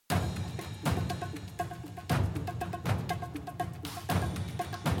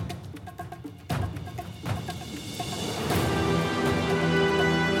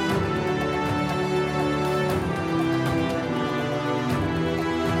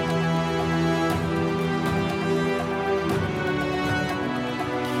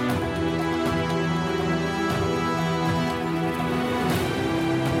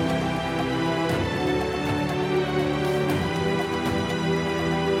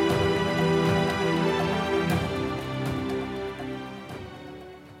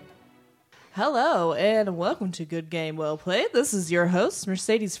Hello, and welcome to Good Game Well Played. This is your host,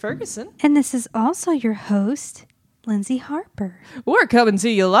 Mercedes Ferguson. And this is also your host, Lindsay Harper. We're coming to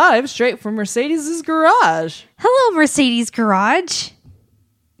you live straight from Mercedes' garage. Hello, Mercedes Garage.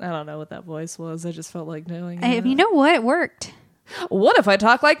 I don't know what that voice was. I just felt like doing it. You know what? It worked. What if I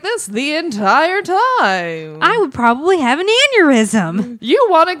talk like this the entire time? I would probably have an aneurysm. You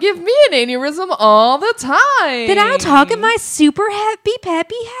want to give me an aneurysm all the time. Then I'll talk in my super happy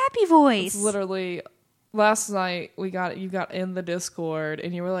voice. It's literally, last night you got in the Discord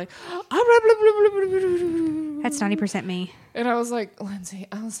and you were like, That's 90% me. And I was like, Lindsay,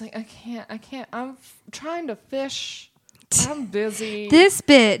 I can't. I'm trying to fish. I'm busy. This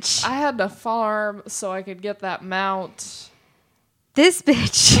bitch. I had to farm so I could get that mount. This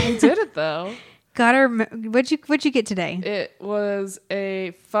bitch. I did it though. Got her. What'd you get today? It was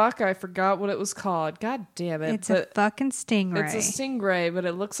I forgot what it was called. God damn it. It's a fucking stingray. It's a stingray, but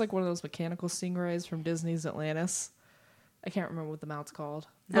it looks like one of those mechanical stingrays from Disney's Atlantis. I can't remember what the mount's called.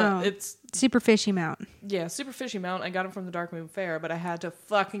 But it's super fishy mount. Yeah, super fishy mount. I got it from the Dark Moon Fair, but I had to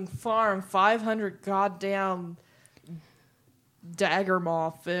fucking farm 500 goddamn dagger maw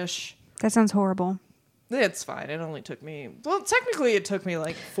fish. That sounds horrible. It's fine. It only took me... Well, technically it took me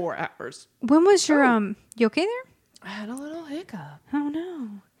like 4 hours. When was your... You okay there? I had a little hiccup.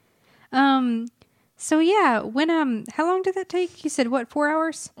 Oh, no. So, yeah. When... How long did that take? You said, what, 4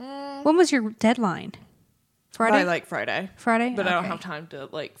 hours? When was your deadline? Friday? By Friday. Friday? But I don't have time to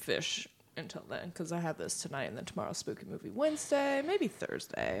fish until then because I have this tonight and then tomorrow's Spooky Movie Wednesday. Maybe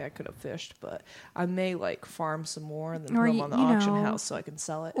Thursday I could have fished, but I may farm some more and then put them on the auction house so I can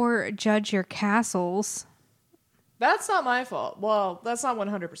sell it. Or judge your castles. That's not my fault. Well, that's not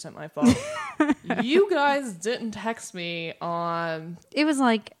 100% my fault. You guys didn't text me on... It was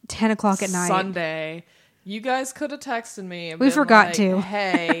 10 o'clock at night. Sunday. You guys could have texted me. And we forgot to.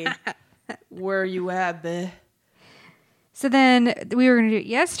 Hey, where you at, bitch? So then we were going to do it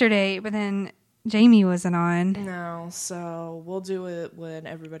yesterday, but then Jamie wasn't on. No, so we'll do it when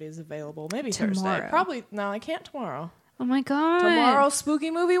everybody's available. Maybe tomorrow. Thursday. Probably, no, I can't tomorrow. Oh my God. Tomorrow's Spooky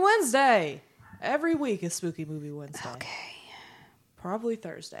Movie Wednesday. Every week is Spooky Movie Wednesday. Okay. Probably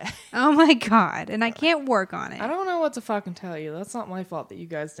Thursday. Oh my God. And I can't work on it. I don't know what to fucking tell you. That's not my fault that you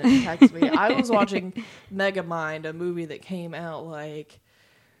guys didn't text me. I was watching Megamind, a movie that came out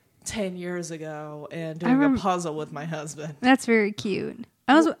 10 years ago and doing a puzzle with my husband. That's very cute.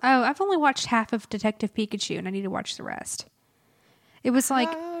 I've only watched half of Detective Pikachu and I need to watch the rest. It was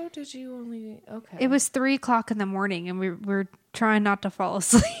How did you only... Okay. It was 3 o'clock in the morning and we were trying not to fall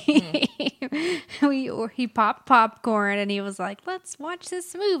asleep. He popped popcorn and he was like, let's watch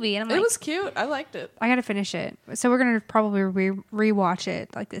this movie. And I'm like... It was cute. I liked it. I got to finish it. So we're going to probably rewatch it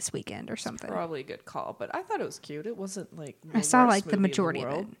this weekend or something. It's probably a good call, but I thought it was cute. It wasn't I saw the majority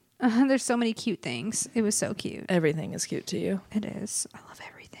of it. There's so many cute things. It was so cute. Everything is cute to you. It is. I love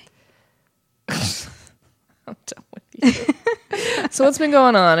everything. I'm done with you. So what's been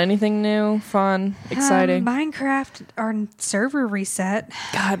going on? Anything new, fun, exciting? Minecraft, our server reset.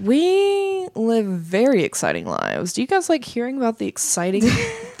 God, we live very exciting lives. Do you guys like hearing about the exciting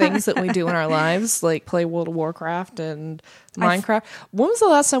things that we do in our lives? Like play World of Warcraft and Minecraft? When was the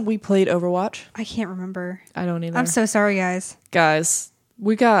last time we played Overwatch? I can't remember. I don't either. I'm so sorry, guys. Guys,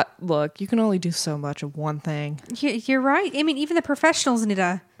 you can only do so much of one thing. You're right. I mean, even the professionals need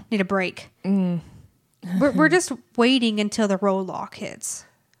a break. We're just waiting until the roll lock hits.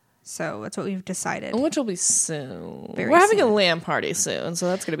 So that's what we've decided. Which will be soon. Very We're having soon. a LAN party soon, so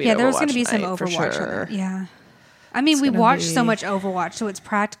that's going to be there's going to be some night, Overwatch. Sure. Yeah. I mean, we watch so much Overwatch, so it's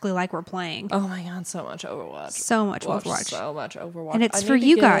practically like we're playing. Oh my God, so much Overwatch. So much Overwatch. So much Overwatch. And it's for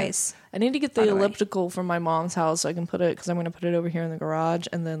you guys. I need to get the elliptical from my mom's house so I can put it, because I'm going to put it over here in the garage,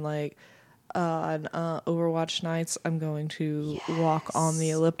 and then on Overwatch nights, I'm going to walk on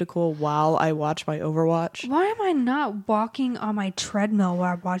the elliptical while I watch my Overwatch. Why am I not walking on my treadmill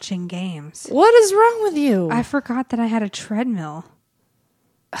while watching games? What is wrong with you? I forgot that I had a treadmill.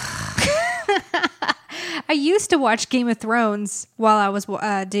 I used to watch Game of Thrones while I was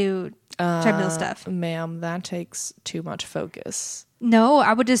do treadmill stuff. Ma'am, that takes too much focus. No,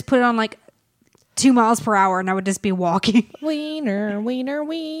 I would just put it on 2 miles per hour and I would just be walking. Wiener, wiener,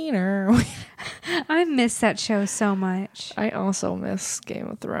 wiener. I miss that show so much. I also miss Game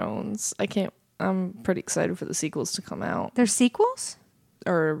of Thrones. I'm pretty excited for the sequels to come out. There's sequels?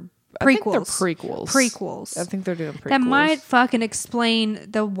 Or prequels. I think they're prequels. Prequels. I think they're doing prequels. That might fucking explain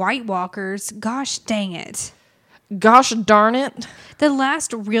the White Walkers. Gosh dang it. Gosh darn it. The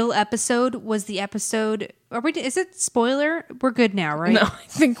last real episode was the episode... Is it spoiler? We're good now, right? No,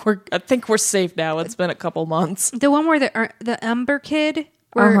 I think we're safe now. It's been a couple months. The one where the Umber kid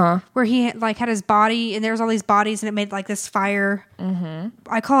where he like had his body and there was all these bodies and it made like this fire. Mm-hmm.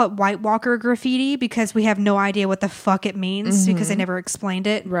 I call it White Walker graffiti because we have no idea what the fuck it means because they never explained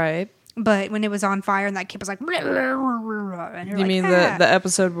it. Right. But when it was on fire and that kid was like, and you like, mean the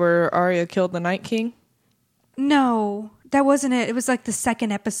episode where Arya killed the Night King? No, that wasn't it. It was like the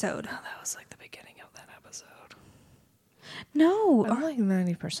second episode. Oh, that was like the beginning of that episode. No, I'm like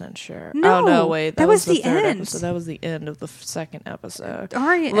 90% sure. No, oh no, wait, that was the third end. Episode. That was the end of the second episode.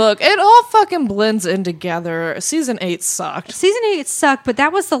 Arya, look, it all fucking blends in together. Season 8 sucked. Season 8 sucked, but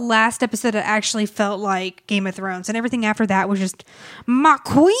that was the last episode that actually felt like Game of Thrones, and everything after that was just my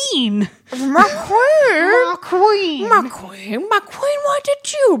queen, my queen, my queen, my queen, my queen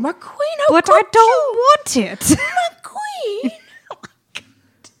wanted you, my queen. But I don't want it, my queen.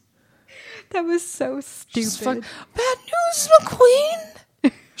 That was so stupid. Bad news,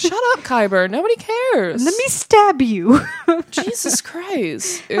 McQueen. Shut up, Kyber. Nobody cares. Let me stab you. Jesus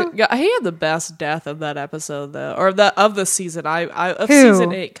Christ! He had the best death of that episode, though, or of the season. Of Who?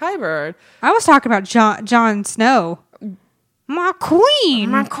 Season 8, Kyber. I was talking about Jon Snow. My queen.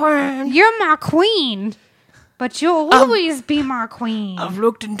 My queen. You're my queen. But you'll always be my queen. I've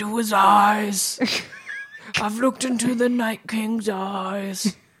looked into his eyes. I've looked into the Night King's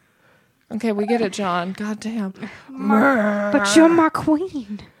eyes. Okay, we get it, John. God damn. But you're my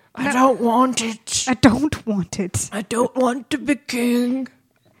queen. I don't want it. I don't want it. I don't want to be king.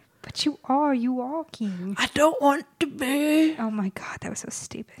 But you are king. I don't want to be. Oh my god, that was so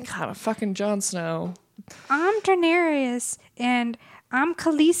stupid. God, a fucking Jon Snow. I'm Daenerys, and I'm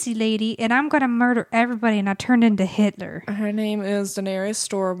Khaleesi lady, and I'm gonna murder everybody, and I turned into Hitler. Her name is Daenerys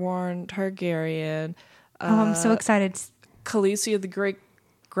Stormborn Targaryen. I'm so excited. Khaleesi of the Great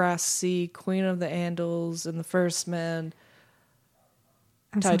Grass Sea, Queen of the Andals, and the First Men.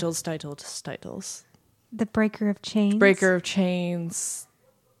 Titles. The Breaker of Chains. Breaker of Chains.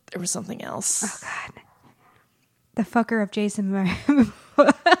 There was something else. Oh, God. The fucker of Jason Murray.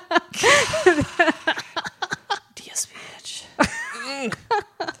 Diaz bitch.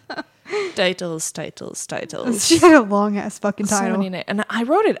 Titles. She had a long-ass fucking So title. many and I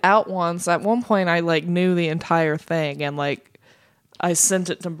wrote it out once. At one point, I, like, knew the entire thing, and, like, I sent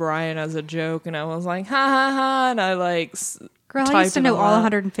it to Brian as a joke, and I was like, ha ha ha, and I like Girl, I used to know all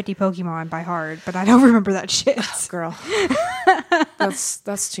 150 Pokemon by heart, but I don't remember that shit. Girl,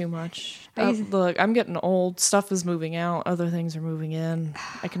 that's too much. Look, I'm getting old. Stuff is moving out. Other things are moving in.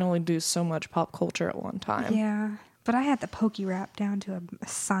 I can only do so much pop culture at one time. Yeah, but I had the Poke Rap down to a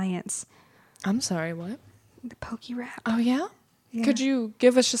science. I'm sorry, what? The Poke Rap. Oh, yeah? Yeah. Could you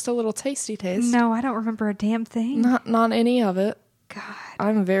give us just a little tasty taste? No, I don't remember a damn thing. Not any of it. God.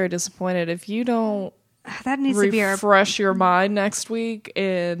 I'm very disappointed. If you don't that needs to be our refresh your mind next week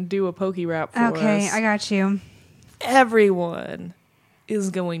and do a Poke Rap for us. Okay, I got you. Everyone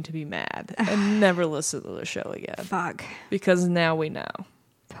is going to be mad and never listen to the show again. Fuck. Because now we know.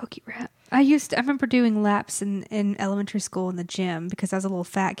 Poke Rap. I remember doing laps in elementary school in the gym because I was a little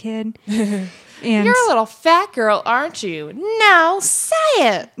fat kid. And you're a little fat girl, aren't you? No, say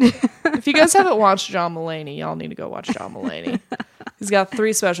it. If you guys haven't watched John Mulaney, y'all need to go watch John Mulaney. He's got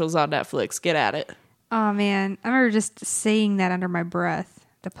 3 specials on Netflix. Get at it. Oh, man. I remember just saying that under my breath,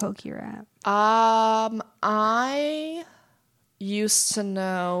 the Poke Rap. I used to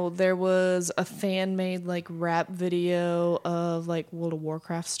know there was a fan-made, like, rap video of, like, World of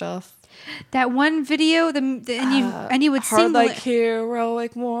Warcraft stuff. That one video, and you would hard sing like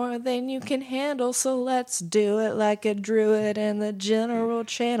heroic more than you can handle, so let's do it like a druid in the general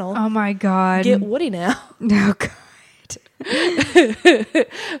channel. Oh, my God. Get Woody now. No, God.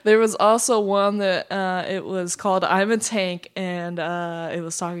 There was also one that it was called I'm a Tank, and it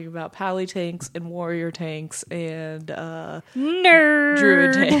was talking about pally tanks and warrior tanks and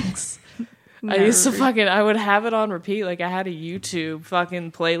druid tanks. I used to I would have it on repeat. Like, I had a YouTube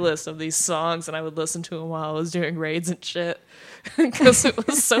fucking playlist of these songs, and I would listen to them while I was doing raids and shit because it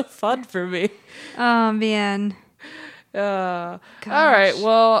was so fun for me. Oh, man. All right,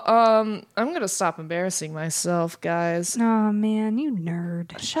 well, I'm gonna stop embarrassing myself, guys. Oh, man, you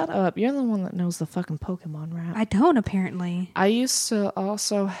nerd. Shut up. You're the one that knows the fucking Pokemon rap. I don't, apparently. I used to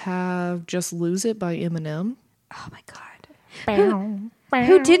also have Just Lose It by Eminem. Oh, my God.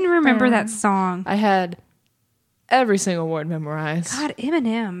 Who didn't remember that song? I had every single word memorized. God,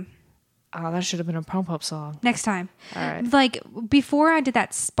 Eminem. Oh, that should have been a pump-up song. Next time. All right. Like, before I did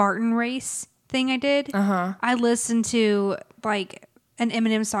that Spartan race thing I did, I listened to, like, an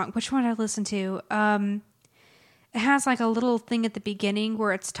Eminem song. Which one did I listen to? It has, like, a little thing at the beginning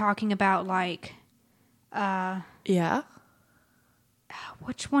where it's talking about, like... Yeah?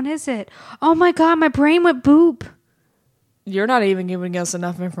 Which one is it? Oh, my God, my brain went boop. You're not even giving us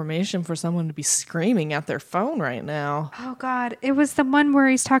enough information for someone to be screaming at their phone right now. Oh God, it was the one where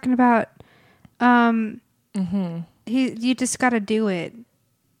he's talking about, you just got to do it.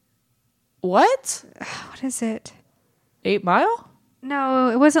 What? What is it? 8 Mile? No,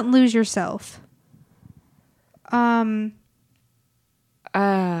 it wasn't Lose Yourself.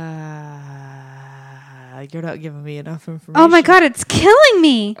 You're not giving me enough information. Oh my God, it's killing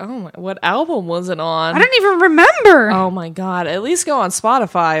me. Oh my, what album was it on? I don't even remember. Oh my God, at least go on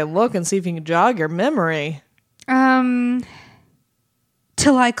Spotify and look and see if you can jog your memory. Till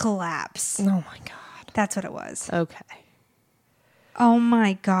I Collapse. Oh my God. That's what it was. Okay. Oh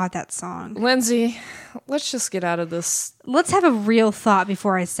my God, that song. Lindsay, let's just get out of this. Let's have a real thought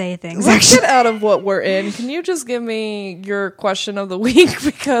before I say things. Let's get out of what we're in. Can you just give me your question of the week?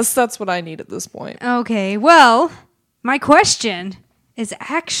 Because that's what I need at this point. Okay, well, my question is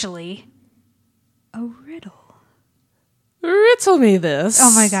actually a riddle. Riddle me this.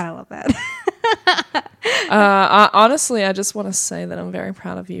 Oh my God, I love that. Honestly, I just want to say that I'm very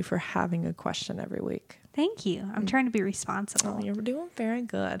proud of you for having a question every week. Thank you. I'm trying to be responsible. Oh, you're doing very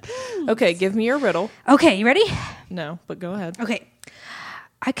good. Okay, give me your riddle. Okay, you ready? No, but go ahead. Okay.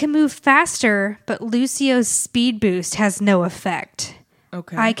 I can move faster, but Lucio's speed boost has no effect.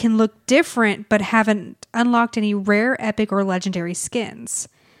 Okay. I can look different, but haven't unlocked any rare, epic, or legendary skins.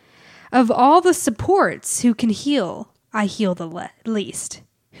 Of all the supports who can heal, I heal the least.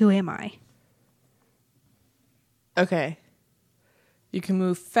 Who am I? Okay. You can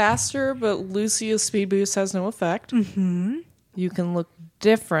move faster, but Lucio's speed boost has no effect. Mm-hmm. You can look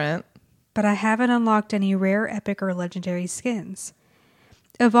different. But I haven't unlocked any rare, epic, or legendary skins.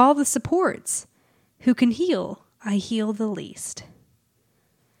 Of all the supports who can heal, I heal the least.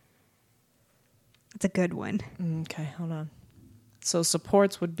 That's a good one. Okay, hold on. So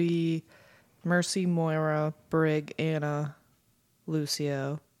supports would be Mercy, Moira, Brig, Anna,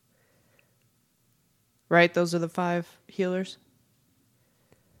 Lucio. Right? Those are the 5 healers?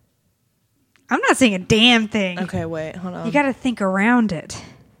 I'm not saying a damn thing. Okay, wait, hold on. You got to think around it.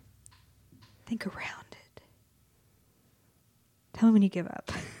 Think around it. Tell me when you give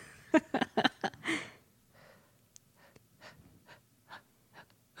up.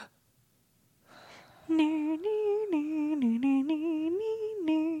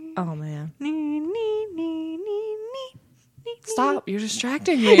 Oh, man. Stop, you're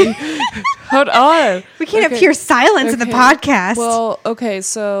distracting me. Hold on. We can't have pure silence in the podcast. Well, okay,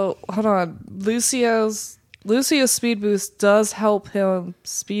 so hold on. Lucio's speed boost does help him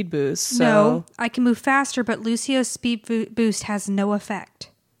speed boost. So. No, I can move faster, but Lucio's speed boost has no effect.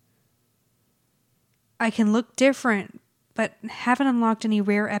 I can look different, but haven't unlocked any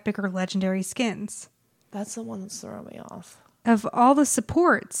rare, epic, or legendary skins. That's the one that's throwing me off. Of all the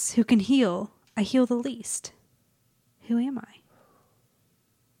supports who can heal, I heal the least. Who am I?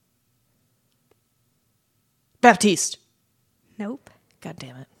 Baptiste. Nope. God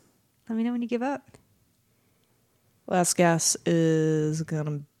damn it. Let me know when you give up. Last guess is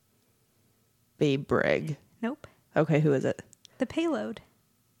gonna be Brig. Nope. Okay, who is it? The payload.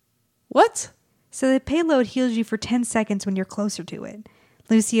 What? So the payload heals you for 10 seconds when you're closer to it.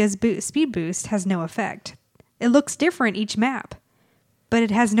 Lucio's speed boost has no effect. It looks different each map, but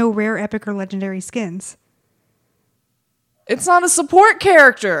it has no rare, epic, or legendary skins. It's not a support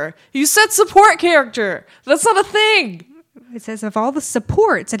character. You said support character. That's not a thing. It says of all the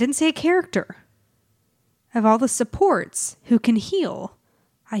supports, I didn't say a character. Of all the supports who can heal,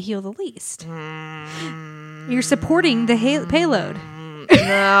 I heal the least. You're supporting the payload.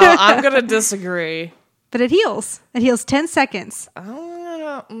 No, I'm going to disagree. But it heals. It heals 10 seconds.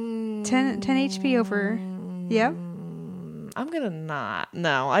 10 10 HP over. Yeah? I'm going to not.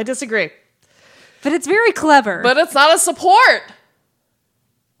 No, I disagree. But it's very clever. But it's not a support.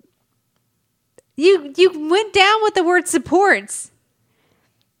 You went down with the word supports.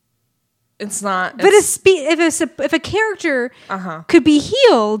 It's not. But if a character could be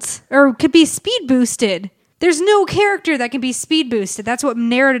healed or could be speed boosted, there's no character that can be speed boosted. That's what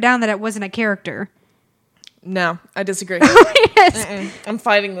narrowed it down that it wasn't a character. No, I disagree. Yes. I'm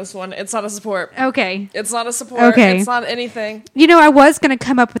fighting this one. It's not a support. Okay. It's not a support. Okay. It's not anything. You know, I was going to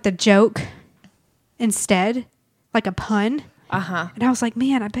come up with a joke instead, like a pun. And I was like,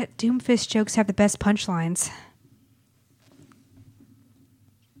 man, I bet Doomfist jokes have the best punchlines.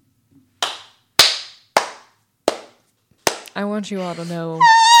 I want you all to know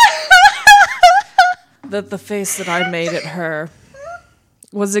that the face that I made at her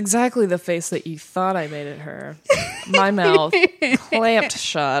was exactly the face that you thought I made at her. My mouth clamped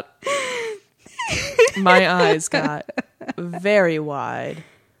shut. My eyes got very wide.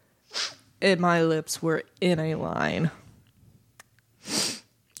 And my lips were in a line.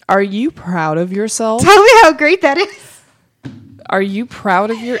 Are you proud of yourself? Tell me how great that is. Are you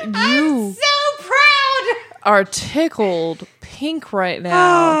proud of your... I'm so proud. Are tickled pink right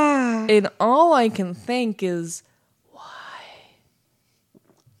now. And all I can think is, why?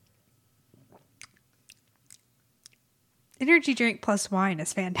 Energy drink plus wine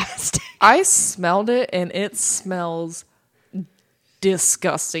is fantastic. I smelled it and it smells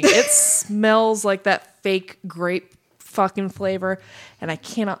disgusting. It smells like that fake grape fucking flavor, and I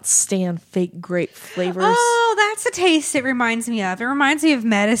cannot stand fake grape flavors. Oh, that's a taste it reminds me of. It reminds me of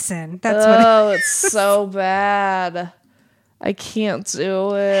medicine. That's what it's so bad. I can't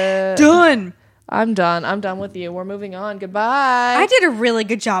do it. Done. I'm done. I'm done with you. We're moving on. Goodbye. I did a really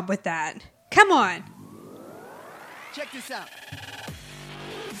good job with that. Come on. Check this out.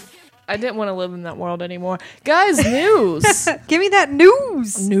 I didn't want to live in that world anymore. Guys, news. Give me that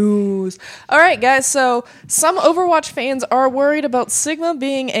news. News. All right, guys. So some Overwatch fans are worried about Sigma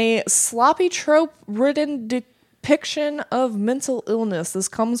being a sloppy trope-ridden depiction of mental illness. This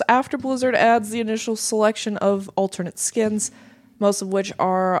comes after Blizzard adds the initial selection of alternate skins, most of which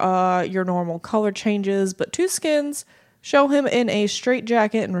are your normal color changes, but 2 skins show him in a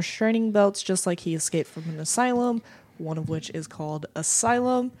straitjacket and restraining belts, just like he escaped from an asylum, one of which is called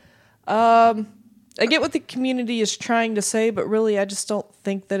Asylum. I get what the community is trying to say, but really I just don't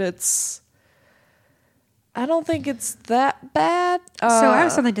think that I don't think it's that bad. So I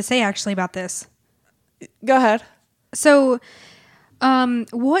have something to say actually about this. Go ahead. So,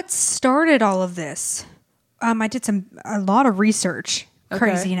 what started all of this? I did a lot of research.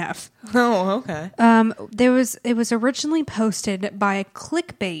 Crazy enough. Oh, okay. It was originally posted by a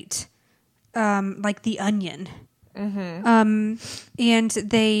clickbait, like The Onion. Mm-hmm. And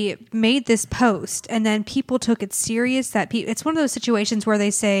they made this post, and then people took it serious. It's one of those situations where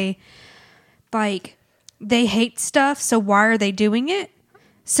they say, like, they hate stuff, so why are they doing it?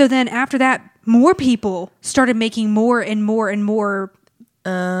 So then after that, more people started making more and more and more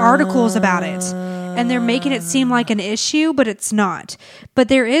articles about it, and they're making it seem like an issue, but it's not. But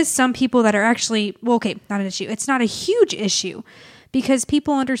there is some people that are actually, well, okay, not an issue. It's not a huge issue because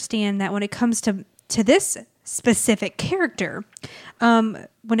people understand that when it comes to this specific character,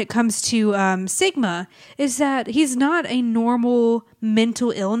 when it comes to Sigma, is that he's not a normal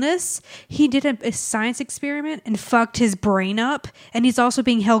mental illness. He did a science experiment and fucked his brain up, and he's also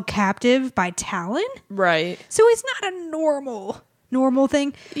being held captive by Talon. Right. So he's not a normal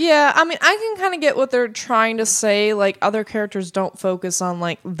thing. Yeah, I mean, I can kind of get what they're trying to say. Like, other characters don't focus on,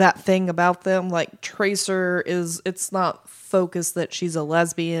 like, that thing about them. Like, Tracer it's not focused that she's a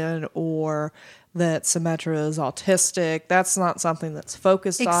lesbian or that Symmetra is autistic. That's not something that's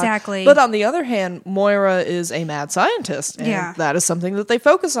focused on. Exactly. But on the other hand, Moira is a mad scientist. And that is something that they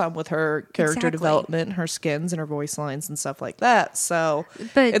focus on with her character development, her skins and her voice lines and stuff like that. So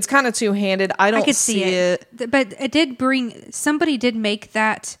it's kind of two-handed. I don't see it. But it did somebody did make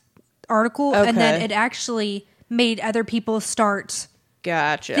that article, and then it actually made other people start...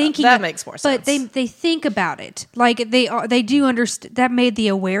 Gotcha. Thinking that makes more sense. But they think about it. Like they do understand. That made the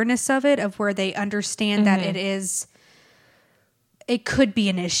awareness of it, of where they understand that it could be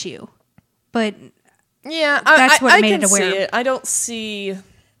an issue. But yeah, that's what made it aware. See it.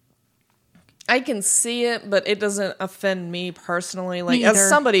 I can see it, but it doesn't offend me personally. Like, as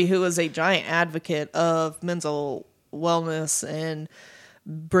somebody who is a giant advocate of mental wellness and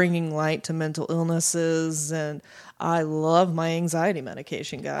bringing light to mental illnesses, and I love my anxiety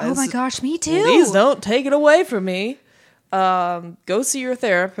medication, guys. Oh my gosh, me too. Please don't take it away from me. Go see your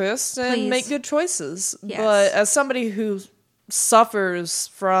therapist and make good choices. Yes. But as somebody who suffers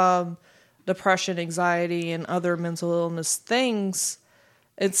from depression, anxiety, and other mental illness things,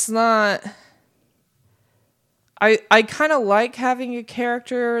 it's not... I kind of like having a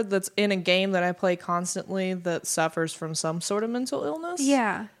character that's in a game that I play constantly that suffers from some sort of mental illness.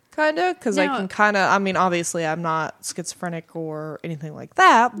 Yeah. Kind of, because I can kind of, I mean, obviously I'm not schizophrenic or anything like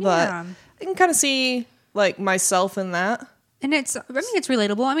that, but I can kind of see, like, myself in that. And it's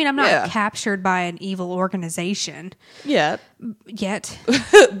relatable. I mean, I'm not captured by an evil organization. Yet.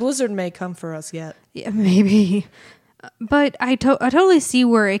 Blizzard may come for us yet. Yeah, maybe. But I totally see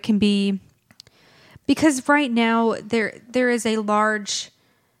where it can be, because right now there is a large...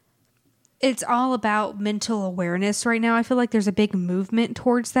 It's all about mental awareness right now. I feel like there's a big movement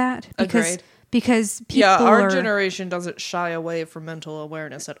towards that. Agreed. Because people our generation doesn't shy away from mental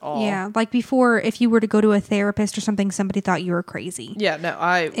awareness at all. Yeah, like before, if you were to go to a therapist or something, somebody thought you were crazy. Yeah, no,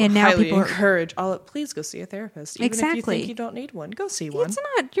 I highly encourage, please go see a therapist. Even if you think you don't need one, go see one.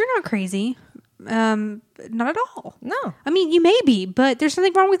 You're not crazy. Not at all. No. I mean, you may be, but there's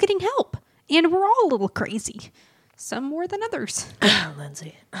nothing wrong with getting help. And we're all a little crazy. Some more than others.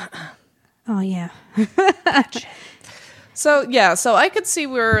 Lindsay. Oh, yeah. So I could see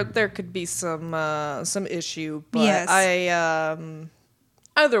where there could be some issue, but Yes.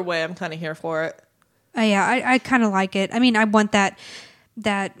 either way, I'm kind of here for it. Yeah, I kind of like it. I mean, I want that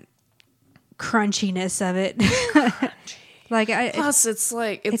crunchiness of it. Plus,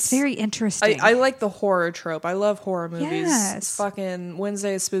 it's very interesting. I like the horror trope. I love horror movies. Yes. It's fucking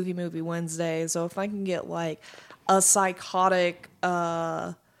Wednesday is Spooky Movie Wednesday. So if I can get like a psychotic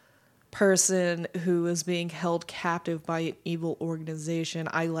person who is being held captive by an evil organization,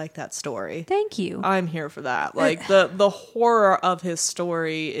 I like that story. Thank you. I'm here for that. Like the horror of his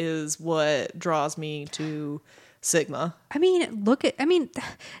story is what draws me to Sigma. I mean,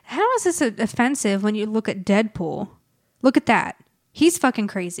 how is this offensive when you look at Deadpool? Look at that. He's fucking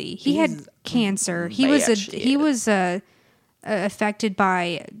crazy. He had cancer. He was affected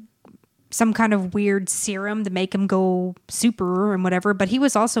by some kind of weird serum to make him go super and whatever, but he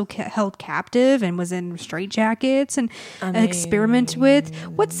was also held captive and was in straitjackets and experimented with.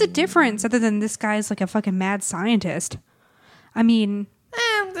 What's the difference other than this guy's like a fucking mad scientist? I mean,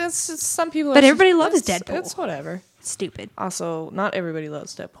 that's just, some people. But everybody loves Deadpool. It's whatever. It's stupid. Also, not everybody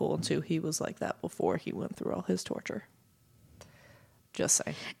loves Deadpool, and too, he was like that before he went through all his torture. Just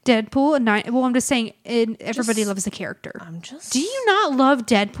saying. Deadpool, I'm just saying, everybody loves the character. Do you not love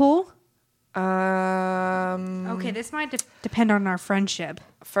Deadpool? Okay, this might depend on our friendship.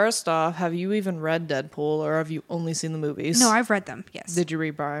 First off, have you even read Deadpool, or have you only seen the movies? No, I've read them, yes. Did you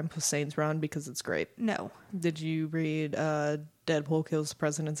read Brian Posehn's Run? Because it's great. No. Did you read Deadpool Kills the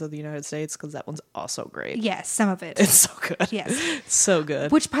Presidents of the United States? Because that one's also great. Yes, some of it. It's so good. Yes. So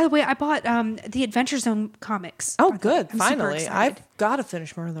good. Which, by the way, I bought the Adventure Zone comics. Oh, good. I'm Finally. I've got to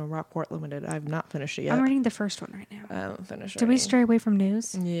finish Murder than Rockport Limited. I've not finished it yet. I'm reading the first one right now. I haven't finished it. Did we stray away from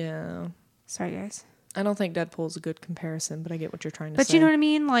news? Yeah. Sorry, guys. I don't think Deadpool's a good comparison, but I get what you're trying to say. But you know what I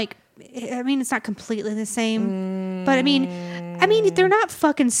mean? Like, I mean, it's not completely the same. But I mean, they're not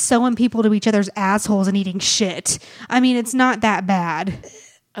fucking sewing people to each other's assholes and eating shit. I mean, it's not that bad.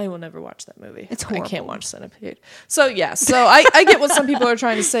 I will never watch that movie. It's horrible. I can't watch Centipede. So yeah, I get what some people are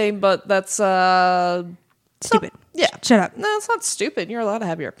trying to say, but that's stupid. Yeah. Shut up. No, it's not stupid. You're allowed to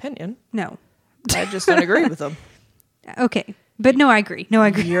have your opinion. No. I just don't agree with them. Okay. But no, I agree.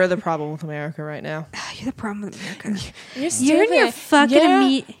 You're the problem with America right now. You're the problem with America. You're in your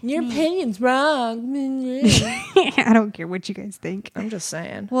fucking your opinion's wrong. I don't care what you guys think. I'm just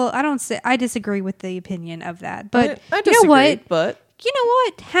saying. Well, I disagree with the opinion of that. But I you know what? But you know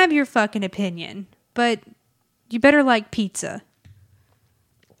what? Have your fucking opinion. But you better like pizza.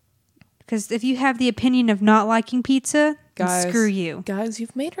 Because if you have the opinion of not liking pizza, then screw you. Guys,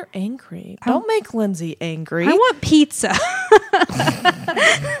 you've made her angry. Don't make Lindsay angry. I want pizza.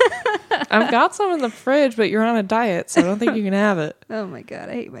 I've got some in the fridge, but you're on a diet, so I don't think you can have it. Oh my God,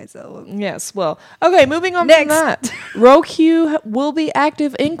 I hate myself. Yes, well, okay, moving on Next. from that. Roku will be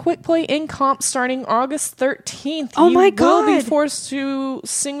active in Quick Play in comp starting August 13th. Oh my God. You will be forced to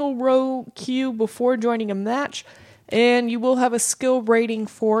single row queue before joining a match, and you will have a skill rating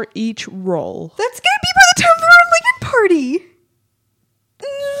for each role. That's going to be by the time we're at LAN party.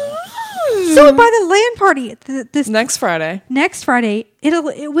 So by the LAN party, this Next Friday.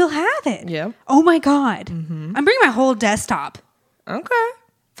 it will have it. Yeah. Oh my God. Mm-hmm. I'm bringing my whole desktop. Okay.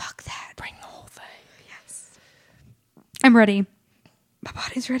 Fuck that. Bring the whole thing. Yes. I'm ready. My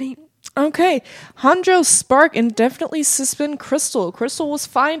body's ready. Okay. Hanjo Spark indefinitely suspend Crystal. Crystal was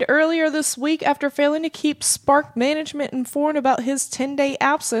fined earlier this week after failing to keep Spark management informed about his 10-day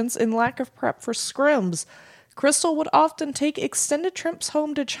absence and lack of prep for scrims. Crystal would often take extended trips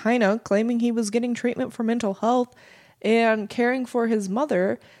home to China, claiming he was getting treatment for mental health and caring for his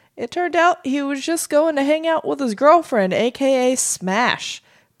mother. It turned out he was just going to hang out with his girlfriend, aka Smash.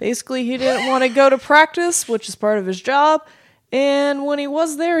 Basically, he didn't want to go to practice, which is part of his job. And when he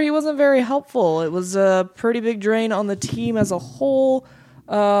was there, he wasn't very helpful. It was a pretty big drain on the team as a whole.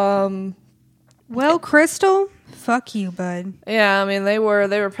 Well, Crystal, fuck you, bud. Yeah, I mean, they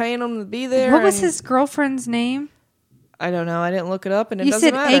were paying him to be there. What was his girlfriend's name? I don't know. I didn't look it up, and it You doesn't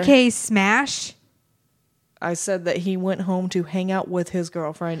said matter. AKA Smash? I said that he went home to hang out with his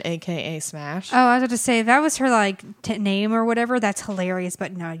girlfriend, aka Smash. Oh, I was about to say, if that was her like name or whatever, that's hilarious.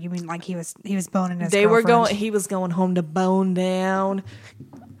 But no, you mean like he was boning his girlfriend. He was going home to bone down.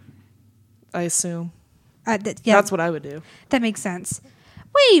 I assume. Yeah, that's what I would do. That makes sense.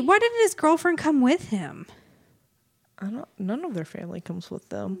 Wait, why didn't his girlfriend come with him? None of their family comes with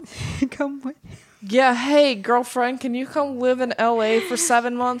them. Come with? Yeah, hey girlfriend, can you come live in LA for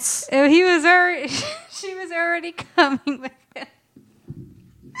 7 months? She was already coming with him.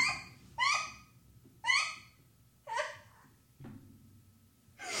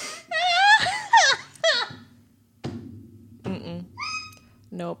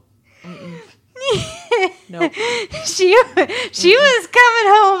 Nope. She was coming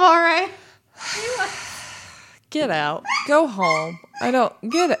home, all right. Get out. Go home. I don't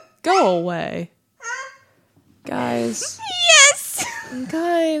get it. Go away. Guys. Yes.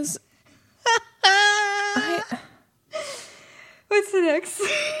 Guys. What's the next?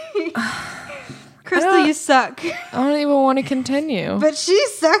 Crystal, you suck. I don't even want to continue. But she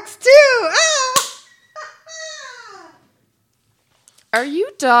sucks too. Oh. Are you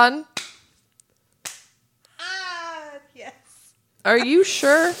done? Yes. Are you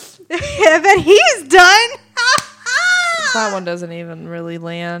sure? I bet he's done. That one doesn't even really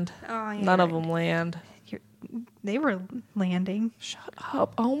land. Oh, None of them land. They were landing. Shut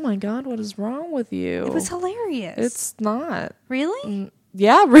up. Oh my God, what is wrong with you? It was hilarious. It's not. Really?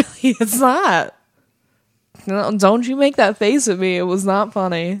 Yeah, really, it's not. No, don't you make that face at me. It was not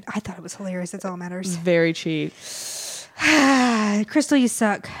funny. I thought it was hilarious. That's all that matters. Very cheap. Crystal, you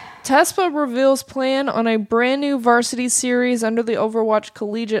suck. TESPA reveals plan on a brand new varsity series under the Overwatch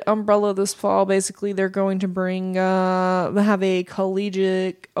collegiate umbrella this fall. Basically, they're going to have a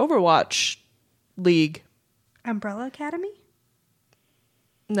collegiate Overwatch league. Umbrella Academy?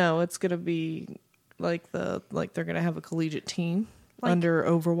 No, it's gonna be like they're gonna have a collegiate team under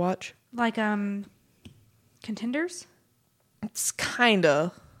Overwatch. Like contenders? It's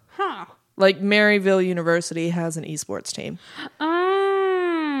kinda. Huh. Like Maryville University has an esports team.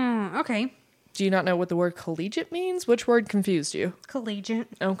 Okay. Do you not know what the word collegiate means? Which word confused you? Collegiate.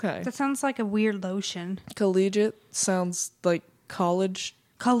 Okay. That sounds like a weird lotion. Collegiate sounds like college.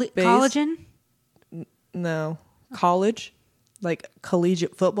 Collagen? No. College? Like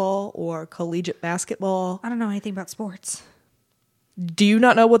collegiate football or collegiate basketball? I don't know anything about sports. Do you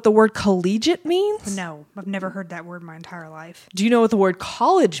not know what the word collegiate means? No, I've never heard that word my entire life. Do you know what the word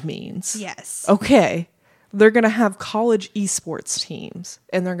college means? Yes. Okay. They're going to have college esports teams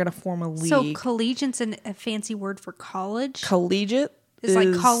and they're going to form a league. So collegiate's a fancy word for college? Collegiate is like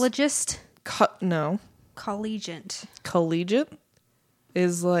collegist? No. Collegiate. Collegiate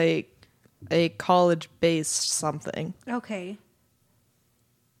is like a college-based something. Okay.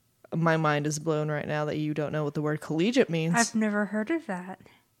 My mind is blown right now that you don't know what the word collegiate means. I've never heard of that.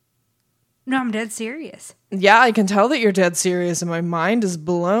 No, I'm dead serious. Yeah, I can tell that you're dead serious and my mind is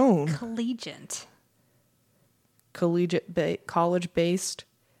blown. Collegiate. Collegiate, college-based,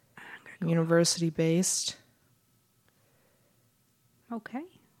 university-based. Okay.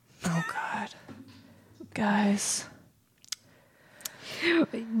 Oh, God. Guys.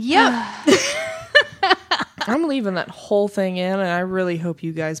 Yep. I'm leaving that whole thing in, and I really hope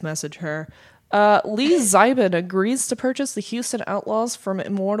you guys message her. Lee Zybin agrees to purchase the Houston Outlaws from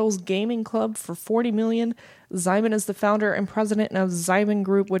Immortals Gaming Club for $40 million. Zybin is the founder and president of Zybin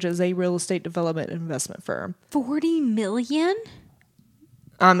Group, which is a real estate development investment firm. $40 million?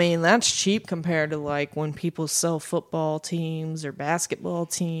 I mean, that's cheap compared to like when people sell football teams or basketball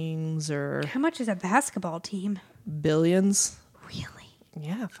teams or... How much is a basketball team? Billions. Really?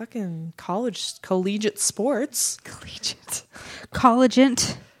 Yeah, fucking collegiate sports.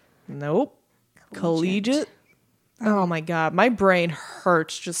 Collegiate? Nope. Collegiate? Oh my God, my brain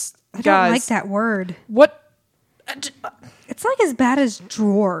hurts. Just I don't guys, like that word. What? It's like as bad as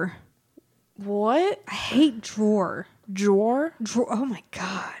drawer. What? I hate drawer. Drawer? Oh my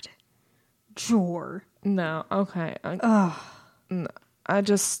God. Drawer. No. Okay. Ugh. No. I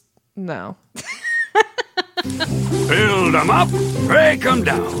just no. Build 'em up, break 'em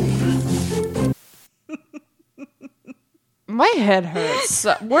down. My head hurts.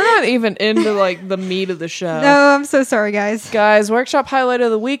 We're not even into like the meat of the show. No, I'm so sorry, guys. Guys, workshop highlight of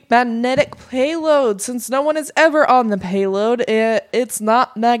the week: magnetic payload. Since no one is ever on the payload, it's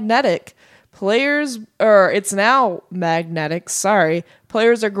not magnetic. It's now magnetic. Sorry.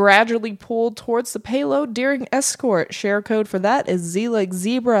 Players are gradually pulled towards the payload during escort. Share code for that is Z like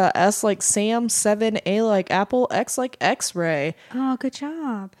zebra, S like Sam, 7, A like Apple, X like X-ray. Oh, good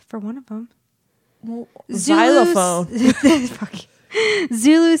job for one of them. Well, xylophone.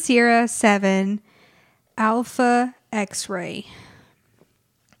 Zulu Sierra 7, Alpha X-ray.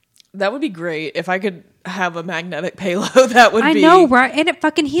 That would be great if I could have a magnetic payload. That would be. I know, right? And it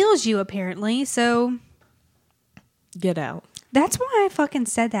fucking heals you, apparently. So get out. That's why I fucking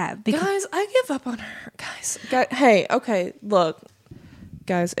said that. Guys, I give up on her. Guys, hey, okay, look.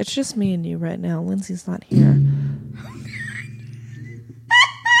 Guys, it's just me and you right now. Lindsay's not here.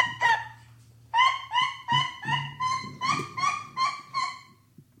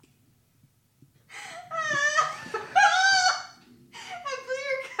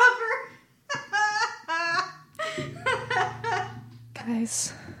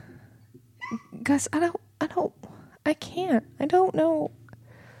 Guys, I can't. I don't know.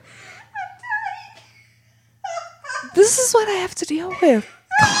 This is what I have to deal with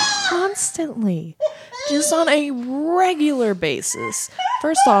constantly, just on a regular basis.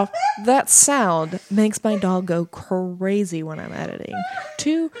 First off, that sound makes my dog go crazy when I'm editing.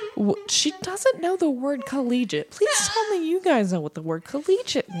 2, she doesn't know the word collegiate. Please tell me you guys know what the word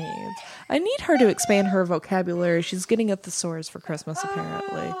collegiate means. I need her to expand her vocabulary. She's getting a thesaurus for Christmas,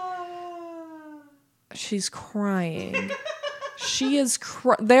 apparently. She's crying. She is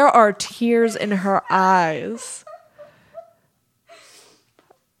there are tears in her eyes.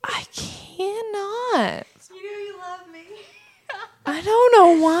 I cannot. You know you love me. I don't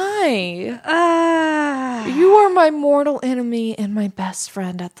know why. You are my mortal enemy and my best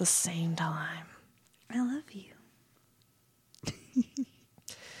friend at the same time. I love you.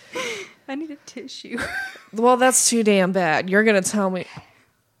 I need a tissue. Well, that's too damn bad. You're going to tell me.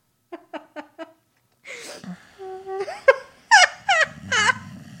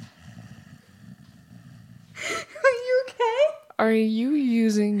 Are you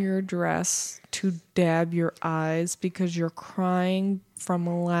using your dress to dab your eyes because you're crying from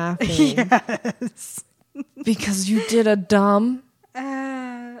laughing? Yes. Because you did a dumb?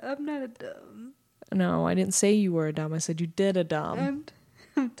 I'm not a dumb. No, I didn't say you were a dumb. I said you did a dumb.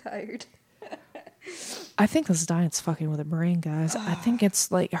 I'm tired. I think this diet's fucking with her brain, guys. I think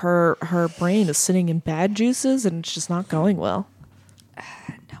it's like her brain is sitting in bad juices and it's just not going well.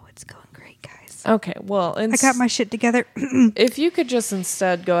 No, it's going great, guys. Okay, well, I got my shit together. If you could just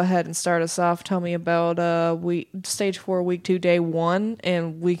instead go ahead and start us off, tell me about stage 4, week 2, day 1,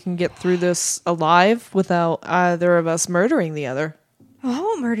 and we can get through this alive without either of us murdering the other. Oh, I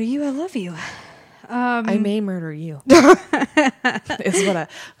won't murder you. I love you. I may murder you. Is what I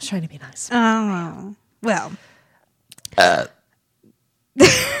was trying to be nice. Oh, well.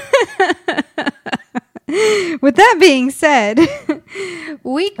 With that being said,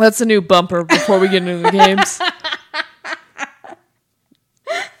 that's a new bumper before we get into the games. I'm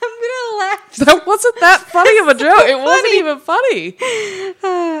gonna laugh. That wasn't that funny of a joke. It wasn't even funny.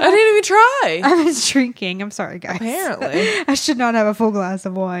 I didn't even try. I was drinking. I'm sorry, guys. Apparently. I should not have a full glass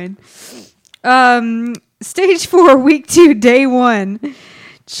of wine. Stage 4, week 2, day 1.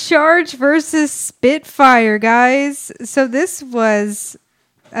 Charge versus Spitfire, guys. So this was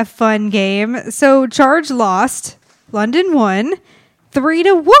a fun game. So Charge lost. London won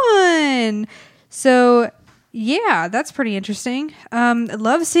 3-1. So yeah, that's pretty interesting. I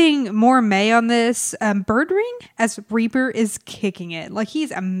love seeing more May on this. Birdring as Reaper is kicking it. Like,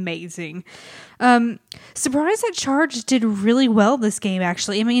 he's amazing. Surprised that Charge did really well this game,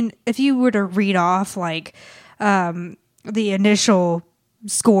 actually. I mean, if you were to read off, like, the initial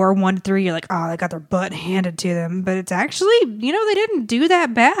score 1-3, you're like, oh, they got their butt handed to them. But it's actually, they didn't do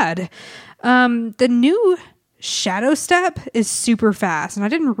that bad. The new Shadow Step is super fast, and I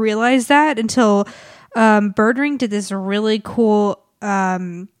didn't realize that until Birdring did this really cool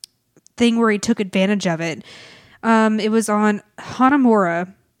thing where he took advantage of it. It was on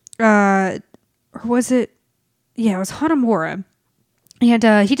Hanamura. Or was it? Yeah, it was Hanamura.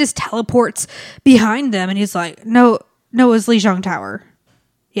 And he just teleports behind them, and he's like, no, it was Lijiang Tower.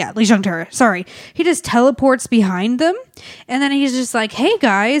 Yeah, Lijiang Tower. Sorry. He just teleports behind them, and then he's just like, hey,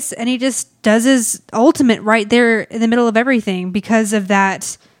 guys. And he just does his ultimate right there in the middle of everything because of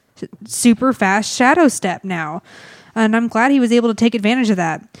that super fast Shadow Step now. And I'm glad he was able to take advantage of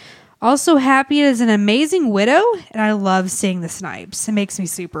that. Also happy as an amazing Widow, and I love seeing the snipes. It makes me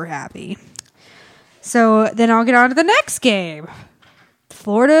super happy. So then I'll get on to the next game.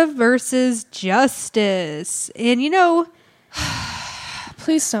 Florida versus Justice. And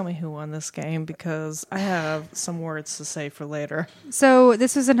please tell me who won this game, because I have some words to say for later. So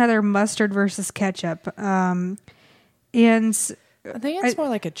this was another mustard versus ketchup. And I think it's more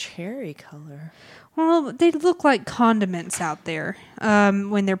like a cherry color. Well, they look like condiments out there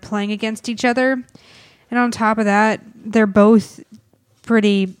when they're playing against each other. And on top of that, they're both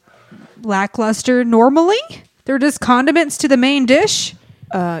pretty lackluster normally. They're just condiments to the main dish.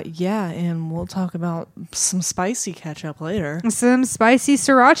 Yeah, and we'll talk about some spicy ketchup later. Some spicy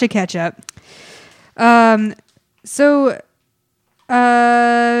sriracha ketchup. So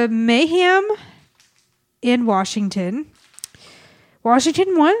Mayhem in Washington.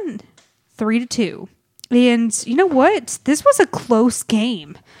 Washington won 3-2. And you know what? This was a close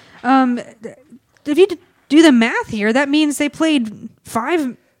game. If you do the math here, that means they played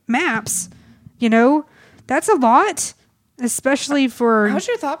 5 maps. That's a lot. Especially for... How's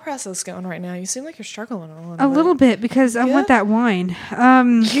your thought process going right now? You seem like you're struggling a little bit because I want that wine.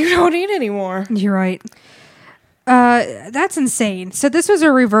 You don't eat anymore. You're right. That's insane. So this was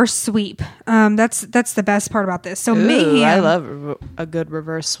a reverse sweep. That's the best part about this. So Mayhem. I love a good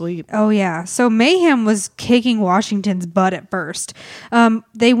reverse sweep. Oh yeah. So Mayhem was kicking Washington's butt at first.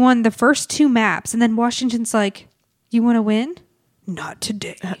 They won the first 2 maps, and then Washington's like, "You want to win? Not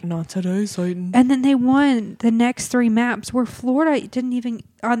today. Not today, Satan." And then they won the next 3 maps, where Florida didn't even,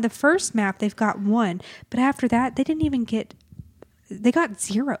 on the first map they've got 1, but after that they didn't even get. They got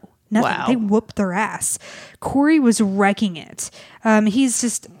 0. Nothing. Wow. They whooped their ass. Corey was wrecking it. He's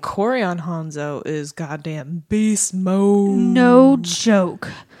just... Corey on Hanzo is goddamn beast mode. No joke.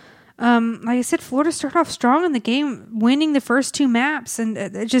 Like I said, Florida started off strong in the game, winning the first 2 maps, and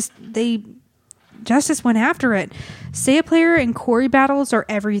Justice went after it. Say Player and Corey battles are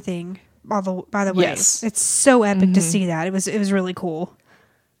everything, by the way. Yes. It's so epic to see that. It was really cool.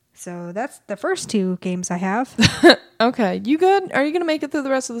 So that's the first 2 games I have. Okay, you good? Are you going to make it through the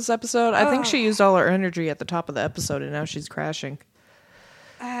rest of this episode? I think she used all her energy at the top of the episode, and now she's crashing.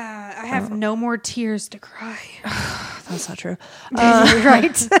 I have no more tears to cry. That's not true.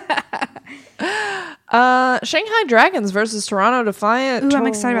 Right. Shanghai Dragons versus Toronto Defiant. Ooh, I'm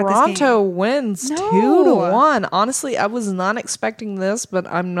excited about this game. Toronto wins 2-1. Honestly, I was not expecting this, but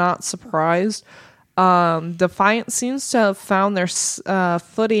I'm not surprised. Defiant seems to have found their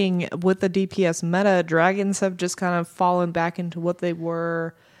footing with the DPS meta. Dragons have just kind of fallen back into what they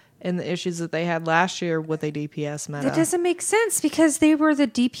were in the issues that they had last year with a DPS meta. That doesn't make sense because they were the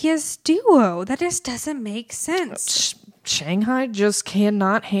DPS duo. That just doesn't make sense. Shanghai just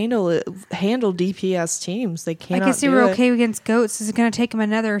cannot handle DPS teams. They cannot. I guess they were okay against goats. It's going to take them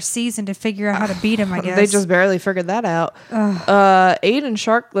another season to figure out how to beat them, I guess. They just barely figured that out. Aid and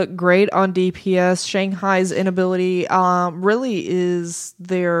Shark look great on DPS. Shanghai's inability really is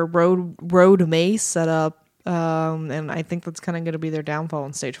their road maze setup, and I think that's kind of going to be their downfall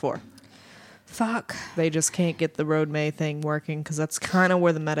in stage 4. Fuck. They just can't get the road May thing working because that's kind of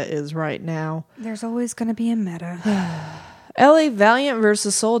where the meta is right now. There's always going to be a meta. LA Valiant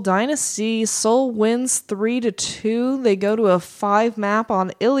versus Seoul Dynasty. Seoul wins 3-2. They go to a 5 map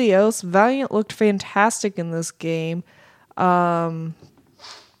on Ilios. Valiant looked fantastic in this game. Seoul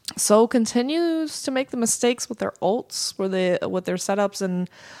continues to make the mistakes with their ults, with their setups, and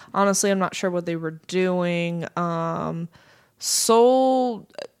honestly, I'm not sure what they were doing. Seoul,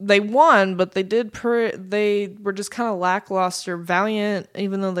 they won, but they were just kind of lackluster. Valiant,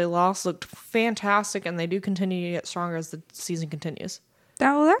 even though they lost, looked fantastic, and they do continue to get stronger as the season continues.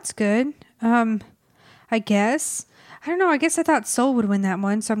 Oh, that's good. I guess. I don't know. I guess I thought Seoul would win that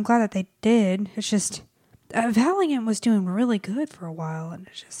one, so I'm glad that they did. It's just Valiant was doing really good for a while, and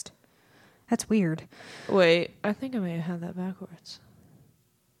it's just that's weird. Wait, I think I may have had that backwards.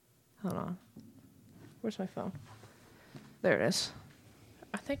 Hold on. Where's my phone? There it is.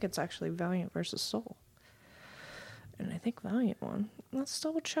 I think it's actually Valiant versus Seoul. And I think Valiant won. Let's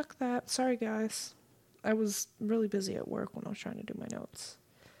double check that. Sorry, guys. I was really busy at work when I was trying to do my notes.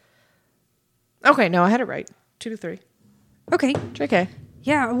 Okay, no, I had it right. 2-3. Okay. JK.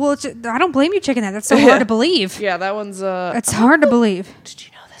 Yeah, well, I don't blame you checking that. That's so hard to believe. Yeah, that one's... It's hard to believe. Did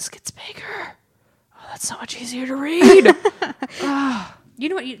you know this gets bigger? Oh, that's so much easier to read. You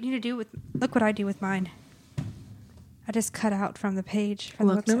know what you need to do with... Look what I do with mine. I just cut out from the page. From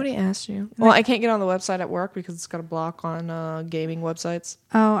Look, the nobody asked you. Well, I can't get on the website at work because it's got a block on gaming websites.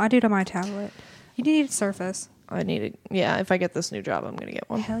 Oh, I do it on my tablet. You need a Surface. I need it. Yeah, if I get this new job, I'm going to get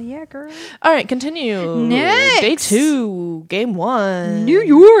one. Hell yeah, girl. All right, continue. Next. Day 2, game 1. New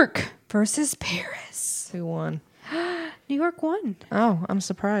York versus Paris. Who won? New York won. Oh, I'm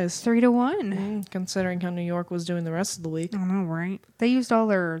surprised. 3-1. Considering how New York was doing the rest of the week. I know, right? They used all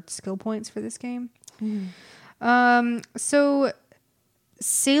their skill points for this game. So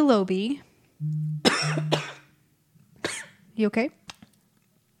Salobi. You okay?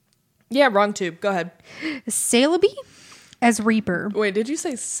 Yeah, wrong tube. Go ahead. Salobi as Reaper. Wait, did you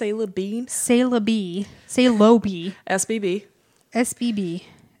say Salabine? Salobi. Salobi. SBB. SBB.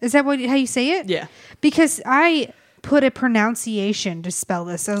 Is that how you say it? Yeah. Because I put a pronunciation to spell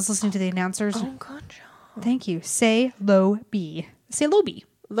this. I was listening to the announcers. Oh, good job. Thank you. Salobi. Salobi.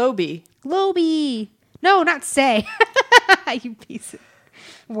 Lobi. Lobi. No, not say. You piece of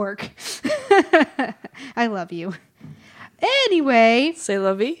work. I love you. Anyway. Say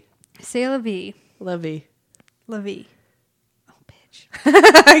la vie. C'est la vie. La vie. La vie. Oh, bitch.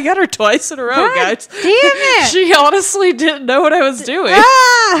 I got her twice in a row, God guys. Damn it. She honestly didn't know what I was doing.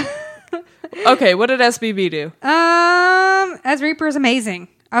 Ah! Okay, what did SBB do? As Reaper is amazing.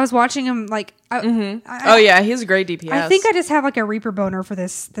 I was watching him like. Oh yeah, he's a great DPS. I think I just have like a Reaper boner for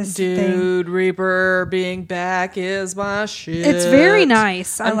this Dude, thing. Reaper being back is my shit. It's very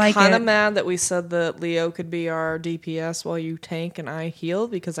nice. I like it. I'm kind of mad that we said that Leo could be our DPS while you tank and I heal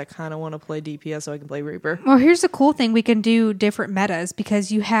because I kind of want to play DPS so I can play Reaper. Well, here's the cool thing: we can do different metas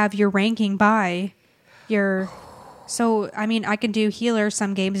because you have your ranking by your. So I mean, I can do healer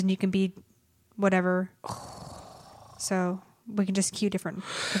some games, and you can be whatever. So we can just queue different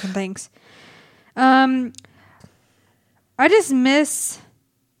things. I just miss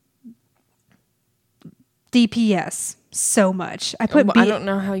DPS so much. I don't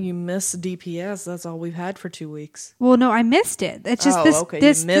know how you miss DPS. That's all we've had for 2 weeks. Well, no, I missed it. It's just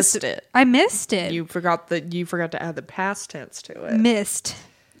you missed it. I missed it. You forgot to add the past tense to it. I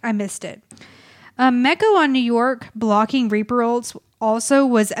missed it. Meko on New York blocking Reaper ults also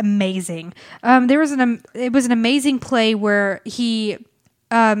was amazing. It was an amazing play where he,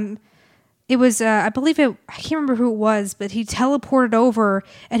 it was I believe I can't remember who it was, but he teleported over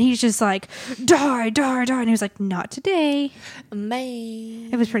and he's just like die, and he was like not today.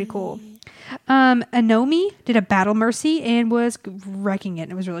 It was pretty cool. Anomi did a battle mercy and was wrecking it.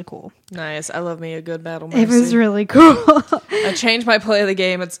 It was really cool. Nice. I love me a good battle mercy. It was really cool. I changed my play of the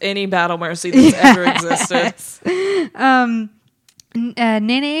game. It's any battle mercy that's ever existed.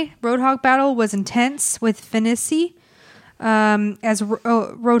 Nene Roadhog battle was intense with Finissi as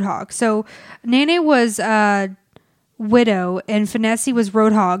Roadhog. So Nene was Widow and Finessi was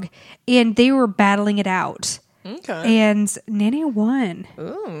Roadhog, and they were battling it out. Okay. And Nene won.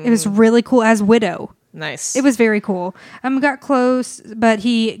 Ooh. It was really cool as Widow. Nice. It was very cool. Got close, but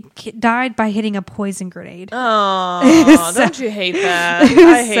he died by hitting a poison grenade. Oh, don't you hate that?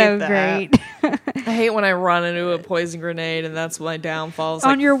 I hate so that. Great. I hate when I run into a poison grenade and that's my downfall. It's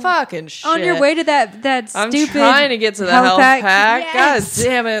on like, your fucking shit. On your way to that stupid I'm trying to get to the health pack. Yes. God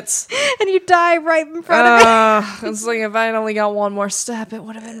damn it. And you die right in front of me. It's like if I had only got one more step, it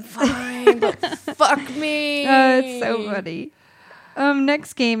would have been fine. But fuck me. It's so funny.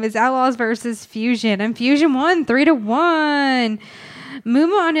 Next game is Outlaws versus Fusion, and Fusion won 3-1.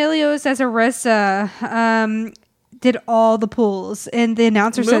 Muma on Ilios as Orisa did all the pulls, and the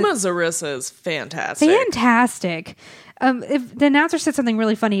announcer said Muma's Orisa is fantastic. Fantastic. If the announcer said something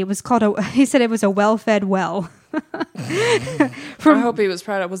really funny, it was called he said it was a well-fed well. I hope he was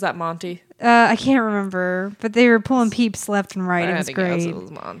proud of. Was that Monty? I can't remember, but they were pulling peeps left and right. It was great. It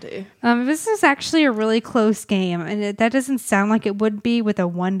was Monty. This is actually a really close game, and that doesn't sound like it would be with a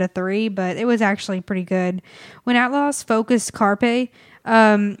 1-3, but it was actually pretty good. When Outlaws focused Carpe,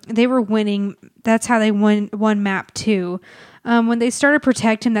 they were winning. That's how they won map 2. When they started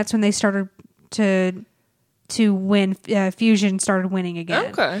Protect him, that's when they started to win. Fusion started winning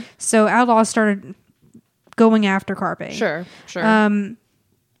again. Okay. So Outlaws started going after Carpe. Sure.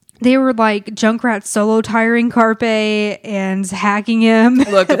 They were like Junkrat solo tiring Carpe and hacking him.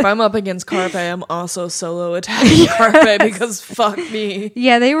 Look, if I'm up against Carpe, I'm also solo attacking Carpe because fuck me.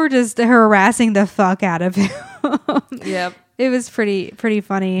 Yeah, they were just harassing the fuck out of him. Yep. It was pretty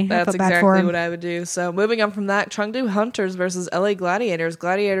funny. That's exactly what I would do. So moving on from that, Chengdu Hunters versus LA Gladiators.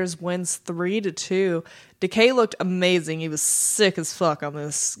 Gladiators wins 3-2. Decay looked amazing. He was sick as fuck on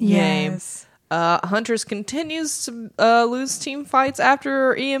this game. Hunters continues to lose team fights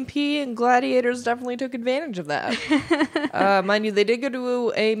after EMP, and Gladiators definitely took advantage of that. Mind you, they did go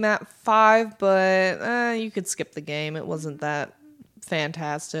to a map 5, but you could skip the game. It wasn't that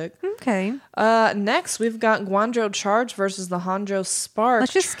fantastic. Okay. Next, we've got Guangzhou Charge versus the Hangzhou Spark.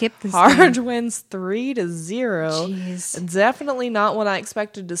 Let's just skip this. Charge wins 3-0. Jeez. Definitely not what I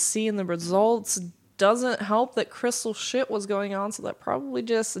expected to see in the results. Doesn't help that Crystal shit was going on, so that probably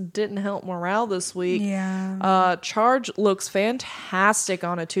just didn't help morale this week. Yeah. Charge looks fantastic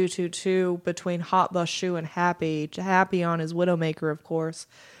on a 2-2-2 between Hot Bus Shoe and Happy. Happy on his Widowmaker, of course.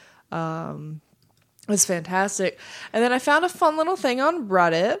 It's fantastic. And then I found a fun little thing on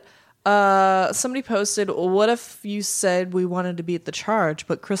Reddit. Somebody posted, what if you said we wanted to beat the Charge,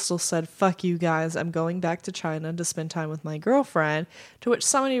 but Crystal said, fuck you guys, I'm going back to China to spend time with my girlfriend. To which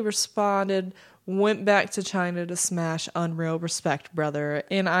somebody responded, went back to China to smash Unreal Respect, brother.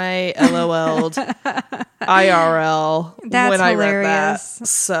 And I LOL'd IRL That's when I read hilarious. that.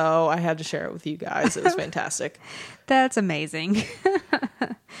 So I had to share it with you guys. It was fantastic. That's amazing.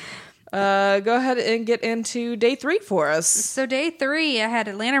 Go ahead and get into day 3 for us. So day 3, I had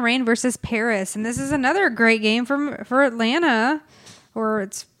Atlanta Reign versus Paris, and this is another great game for Atlanta, or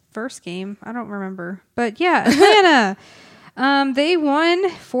its first game. I don't remember, but yeah, Atlanta. They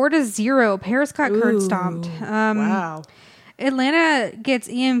won 4-0. Paris got curd stomped. Wow. Atlanta gets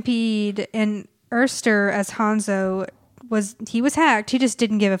EMP'd, and Erster as Hanzo was hacked. He just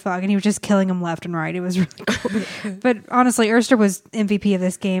didn't give a fuck, and he was just killing him left and right. It was really cool. But honestly, Erster was MVP of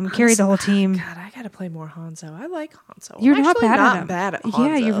this game. Carried the whole team. God, I gotta play more Hanzo. I like Hanzo. You're I'm not actually bad not at him. bad at Hanzo.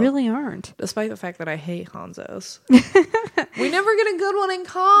 Yeah, you really aren't. Despite the fact that I hate Hanzos. We never get a good one in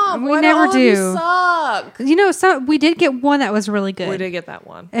comp. We Why never all of you do. suck. You know, we did get one that was really good. We did get that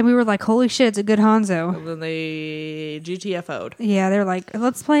one. And we were like, holy shit, it's a good Hanzo. And then they GTFO'd. Yeah, they're like,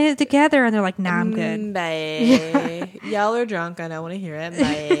 let's play it together. And they're like, nah, I'm good. Bye. Y'all are drunk. I don't want to hear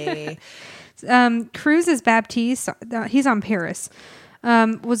it. Bye. Cruz is Baptiste. He's on Paris.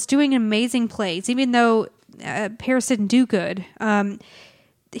 Was doing amazing plays, even though Paris didn't do good.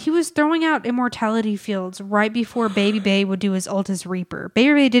 He was throwing out immortality fields right before Baby Bay would do his ult as Reaper.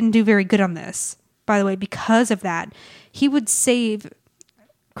 Baby Bay didn't do very good on this, by the way, because of that. Cruz would save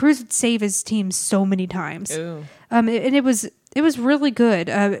his team so many times. Ooh. And it was really good.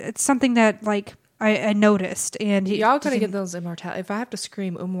 It's something that like I noticed, and y'all gotta get those immortality. If I have to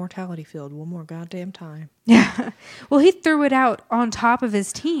scream immortality field one more goddamn time. Yeah. Well, he threw it out on top of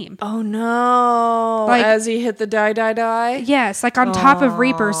his team. Oh no! Like, as he hit the die. Yes, like on top of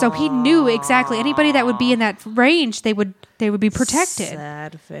Reaper. So he knew exactly anybody that would be in that range. They would be protected.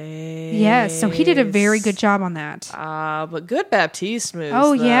 Sad face. Yes. So he did a very good job on that. But good Baptiste moves.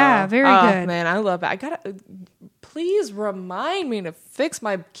 Oh though. yeah, very good. Man, I love it. Please remind me to fix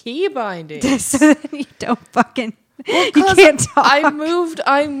my key binding. So that you don't fucking. You can't talk. I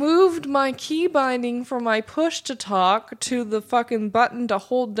moved my key binding from my push to talk to the fucking button to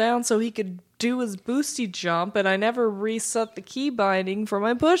hold down so he could do his boosty jump, and I never reset the key binding for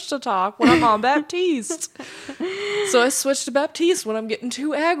my push to talk when I'm on Baptiste. So I switched to Baptiste when I'm getting too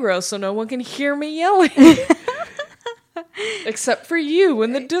aggro so no one can hear me yelling. Except for you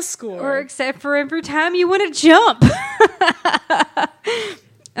in the Discord. Or except for every time you want to jump.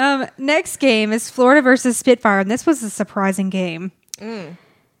 Next game is Florida versus Spitfire, and this was a surprising game.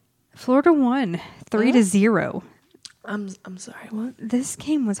 Florida won 3-0. I'm sorry, what? This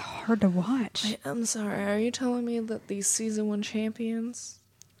game was hard to watch. I'm sorry, are you telling me that these season 1 champions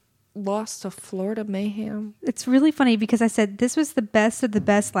lost to Florida Mayhem? It's really funny because I said this was the best of the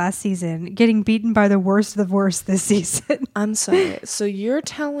best last season, getting beaten by the worst of the worst this season. I'm sorry. So you're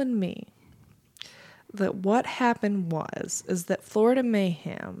telling me that what happened is that Florida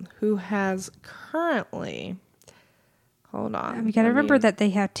Mayhem, who has currently... Hold on. You got to remember that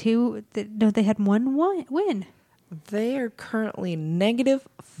they had they had one win. They are currently negative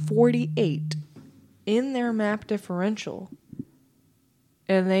 48 in their map differential.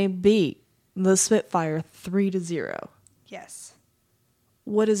 And they beat the Spitfire 3-0. Yes.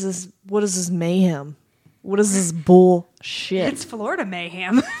 What is this mayhem? What is this bullshit? It's Florida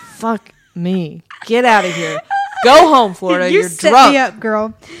Mayhem. Fuck me. Get out of here. Go home, Florida. You're set drunk. me up,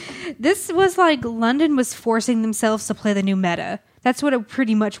 girl. This was like London was forcing themselves to play the new meta. That's what it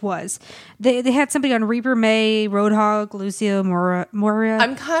pretty much was. They had somebody on Reaper, May, Roadhog, Lucio, Moria.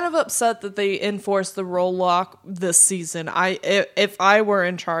 I'm kind of upset that they enforced the roll lock this season. If I were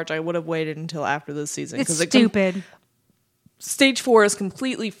in charge, I would have waited until after this season. It's stupid. Stage 4 is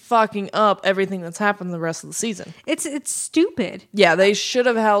completely fucking up everything that's happened the rest of the season. It's stupid. Yeah, they should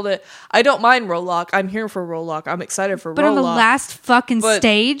have held it. I don't mind roll lock. I'm here for roll lock. I'm excited for roll lock. But on the last fucking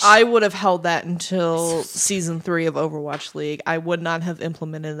stage, I would have held that until season 3 of Overwatch League. I would not have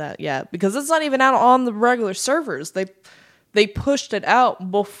implemented that yet because it's not even out on the regular servers. They pushed it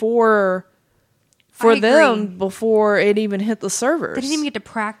out before it even hit the servers. They didn't even get to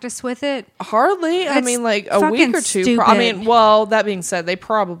practice with it. Hardly. That's I mean, like a week or two. stupid. Well, that being said, they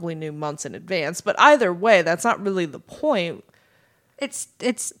probably knew months in advance. But either way, that's not really the point. It's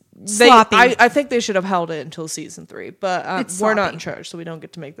sloppy. I think they should have held it until season 3. But we're not sloppy. in charge, so we don't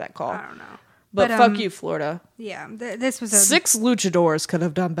get to make that call. I don't know. But fuck you, Florida. Yeah, this was 6 luchadors could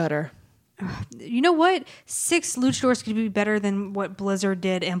have done better. You know what? 6 luchadors could be better than what Blizzard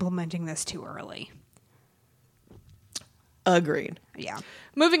did implementing this too early. Agreed. Yeah.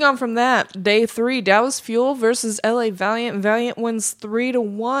 Moving on from that, day 3, Dallas Fuel versus LA Valiant. Valiant wins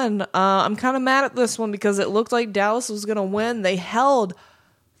 3-1. I'm kind of mad at this one because it looked like Dallas was going to win. They held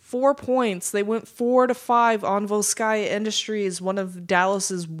 4 points. They went 4-5 on Volskaya Industries, one of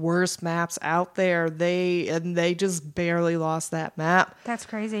Dallas's worst maps out there. They just barely lost that map. That's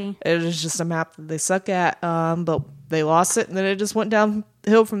crazy. It is just a map that they suck at. But they lost it, and then it just went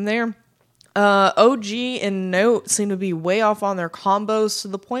downhill from there. OG and Note seem to be way off on their combos to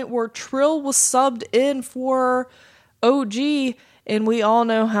the point where Trill was subbed in for OG, and we all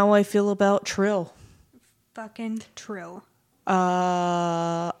know how I feel about Trill. Fucking Trill.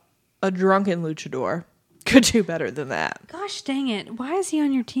 A drunken luchador could do better than that. Gosh dang it. Why is he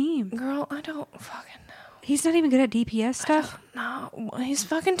on your team? Girl, I don't fucking know. He's not even good at DPS stuff? No, he's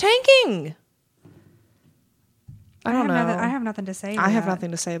fucking tanking. I don't know. I have nothing to say. I have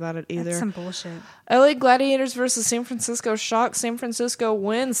nothing to say about it either. That's some bullshit. LA Gladiators versus San Francisco Shock. San Francisco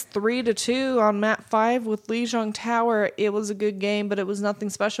wins 3-2 on map 5 with Lijiang Tower. It was a good game, but it was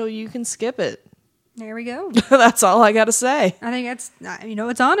nothing special. You can skip it. There we go. That's all I got to say. I think that's,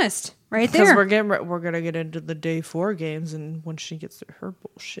 it's honest right there. Because we're going to get into the day 4 games and when she gets to her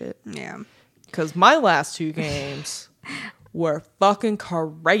bullshit. Yeah. Because my last 2 games were fucking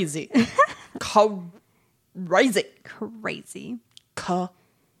crazy. Crazy. Crazy.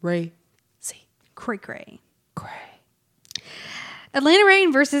 Cray. Atlanta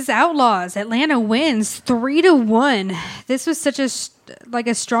Reign versus Outlaws. Atlanta wins 3-1. This was such a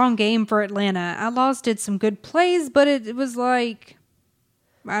strong game for Atlanta. Outlaws did some good plays, but it was like,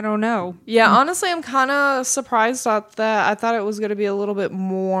 I don't know. Yeah, honestly, I'm kind of surprised at that. I thought it was going to be a little bit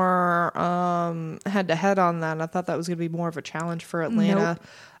more head-to-head on that. I thought that was going to be more of a challenge for Atlanta. Nope.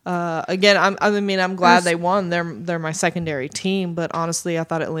 Again, I'm glad they won. They're my secondary team, but honestly, I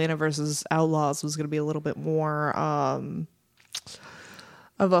thought Atlanta versus Outlaws was going to be a little bit more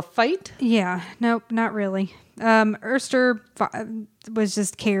of a fight. Yeah, nope, not really. Erster was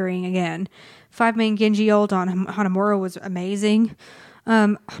just carrying again. 5-man Genji ult on Hanamura was amazing.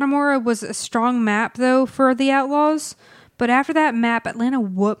 Hanamura was a strong map though for the Outlaws, but after that map, Atlanta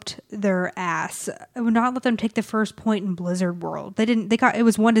whooped their ass. It would not let them take the first point in Blizzard World. It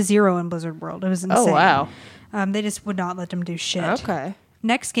was 1-0 in Blizzard World. It was insane. Oh wow. They just would not let them do shit. Okay.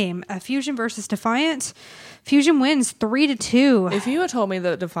 Next game, Fusion versus Defiant. Fusion wins 3-2. If you had told me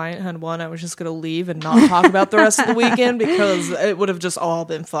that Defiant had won, I was just going to leave and not talk about the rest of the weekend because it would have just all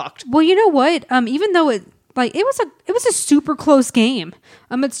been fucked. Well, you know what? Even though it was a super close game.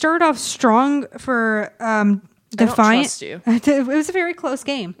 It started off strong for Defiant. I don't trust you. It was a very close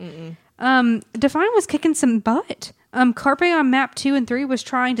game. Defiant was kicking some butt. Carpe on map 2 and 3 was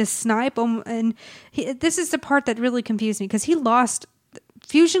trying to snipe him, and this is the part that really confused me because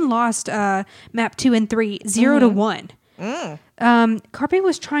Fusion lost map 2 and 3 0-1. Carpe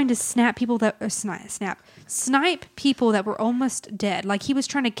was trying to snipe people that were almost dead. Like he was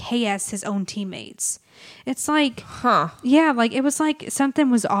trying to KS his own teammates. It's like, yeah, like it was like something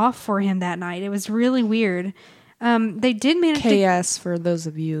was off for him that night. It was really weird. They did manage KS, for those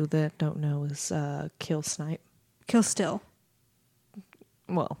of you that don't know, is kill snipe. Kill still.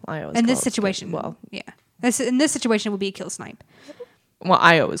 Well, I always in call this it situation. Well, yeah. In this situation, it would be a kill snipe. Well,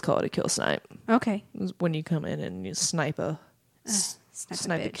 I always call it a kill snipe. Okay. When you come in and you snipe a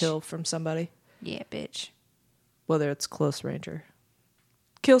kill from somebody. Yeah, bitch. Whether it's close range or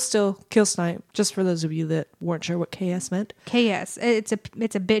kill still, kill snipe. Just for those of you that weren't sure what KS meant. KS. It's a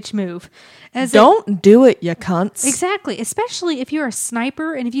bitch move. Don't do it, you cunts. Exactly. Especially if you're a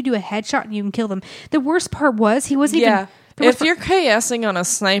sniper and if you do a headshot and you can kill them. The worst part was he wasn't even... If you're KSing on a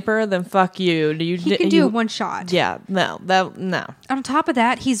sniper, then fuck you. He can do a one shot. Yeah, no. On top of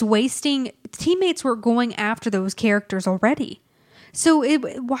that, he's wasting... Teammates were going after those characters already. So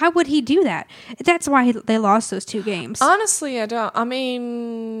why would he do that? That's why they lost those 2 games. Honestly, I don't. I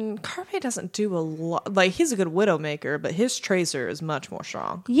mean, Carpe doesn't do a lot. Like, he's a good Widowmaker, but his Tracer is much more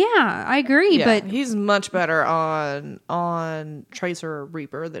strong. Yeah, I agree. Yeah, but he's much better on Tracer or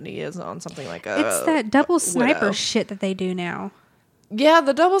Reaper than he is on something like a... It's that double sniper Widow. shit that they do now. Yeah,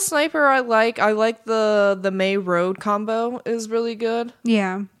 the double sniper I like. I like the May Road combo is really good.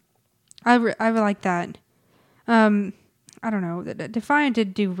 Yeah, I like that. I don't know. Defiant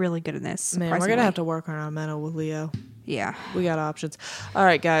did do really good in this. Man, we're going to have to work on our meta with Leo. Yeah. We got options. All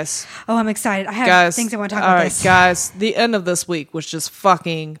right, guys. Oh, I'm excited. I have things I want to talk about this. All right, guys. The end of this week was just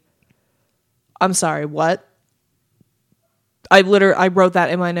fucking... I'm sorry, what? I wrote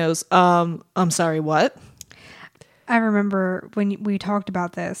that in my nose. I'm sorry, what? I remember when we talked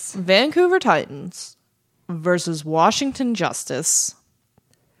about this. Vancouver Titans versus Washington Justice.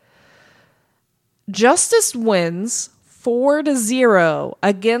 Justice wins 4-0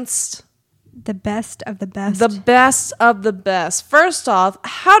 against the best of the best. The best of the best. First off,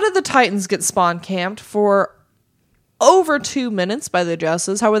 how did the Titans get spawn camped for over 2 minutes by the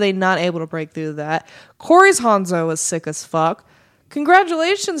Justice? How were they not able to break through that? Corey's Hanzo is sick as fuck.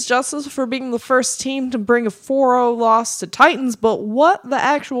 Congratulations, Justice, for being the first team to bring a 4-0 loss to Titans, but what the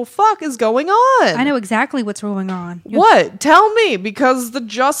actual fuck is going on? I know exactly what's going on. What? Tell me, because the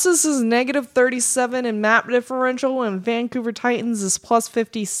Justice is negative 37 in map differential and Vancouver Titans is plus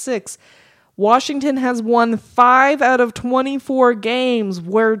 56. Washington has won 5 out of 24 games,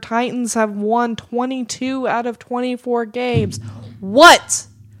 where Titans have won 22 out of 24 games. What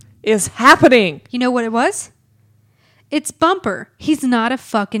is happening? You know what it was? It's Bumper. He's not a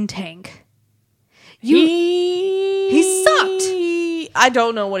fucking tank. He sucked. I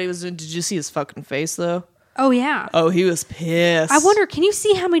don't know what he was doing. Did you see his fucking face though? Oh yeah. Oh, he was pissed. I wonder, can you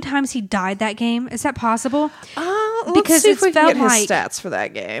see how many times he died that game? Is that possible? Let's see if we can get his stats for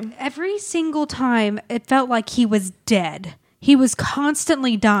that game. Every single time it felt like he was dead. He was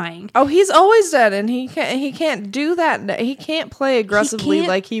constantly dying. Oh, he's always dead, and he can't do that. He can't play aggressively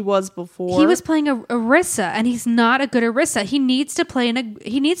like he was before. He was playing a Orisa, and he's not a good Orisa. He needs to play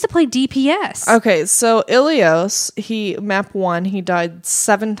DPS. Okay, so Ilios, map 1, he died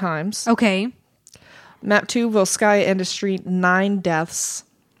 7 times. Okay. Map 2, Volskaya Industry, 9 deaths.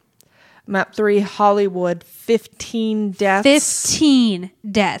 Map 3, Hollywood, 15 deaths. 15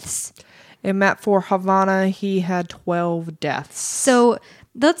 deaths. In map 4, Havana, he had 12 deaths. So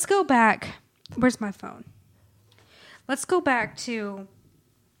let's go back. Where's my phone? Let's go back to.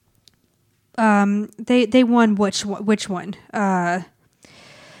 They won which one?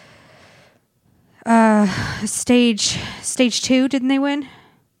 Stage 2. Didn't they win?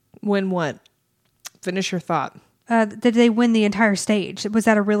 Win what? Finish your thought. Did they win the entire stage? Was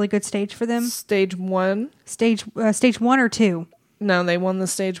that a really good stage for them? Stage 1. Stage 1 or 2. No, they won the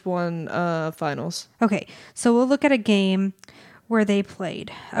Stage 1 finals. Okay, so we'll look at a game where they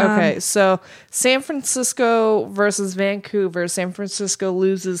played. Okay, so San Francisco versus Vancouver. San Francisco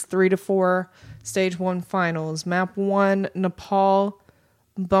loses 3-4 Stage 1 finals. Map 1, Nepal,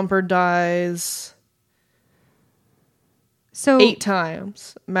 Bumper dies 8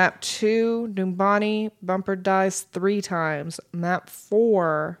 times. Map 2, Numbani, Bumper dies 3 times. Map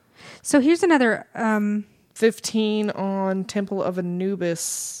 4. So here's another... 15 on Temple of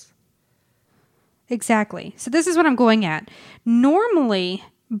Anubis. Exactly. So this is what I'm going at. Normally,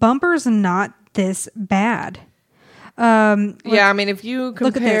 Bumper's not this bad. Yeah, I mean, if you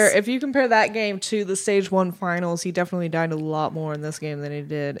compare that game to the Stage 1 finals, he definitely died a lot more in this game than he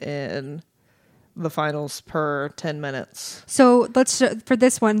did in the finals per 10 minutes. So let's for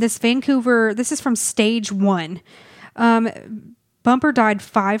this one, this is from Stage 1. Bumper died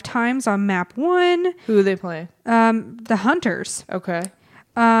 5 times on map 1. Who are they playing? The Hunters. Okay.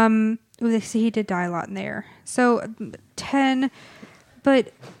 He did die a lot in there. So 10,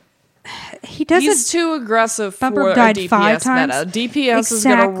 but he doesn't. He's too aggressive Bumper for died a DPS 5 times. meta. DPS is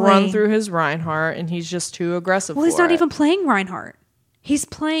going to run through his Reinhardt, and he's just too aggressive. Well, he's not even playing Reinhardt. He's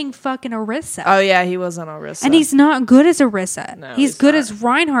playing fucking Orisa. Oh yeah, he was on Orisa, and he's not good as Orisa. No, he's good as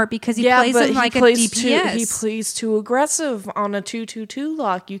Reinhardt because he plays him like a DPS. He plays too aggressive on a 2-2-2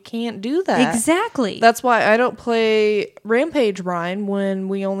 lock. You can't do that. Exactly. That's why I don't play Rampage Rhine when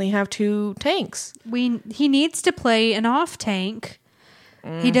we only have 2 tanks. He needs to play an off tank.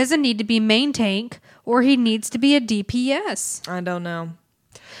 He doesn't need to be main tank, or he needs to be a DPS. I don't know.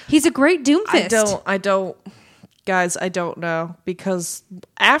 He's a great Doomfist. I don't. Guys, I don't know, because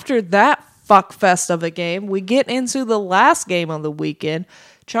after that fuckfest of a game, we get into the last game of the weekend,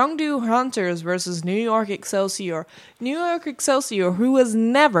 Chengdu Hunters versus New York Excelsior. New York Excelsior, who has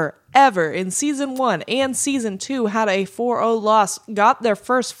never, ever in Season 1 and Season 2 had a 4-0 loss, got their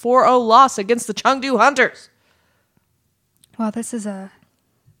first 4-0 loss against the Chengdu Hunters. Wow, that's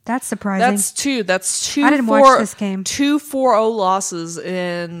surprising. That's two. I didn't watch this game. 2 4-0 losses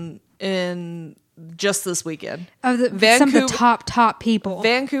in just this weekend. Some of the top people.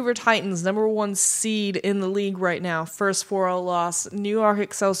 Vancouver Titans, number 1 seed in the league right now. First 4-0 loss. New York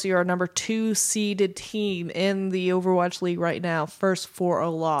Excelsior, number 2 seeded team in the Overwatch League right now. First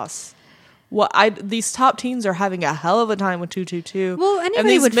 4-0 loss. These top teams are having a hell of a time with 2-2-2. Well,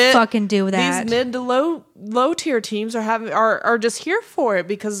 anybody would fucking do that. These mid to low tier teams are just here for it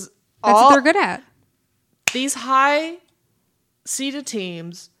because that's what they're good at. These high seeded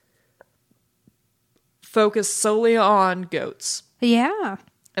teams focus solely on goats. Yeah.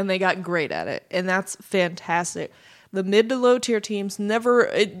 And they got great at it. And that's fantastic. The mid to low tier teams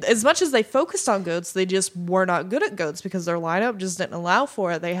as much as they focused on goats, they just were not good at goats because their lineup just didn't allow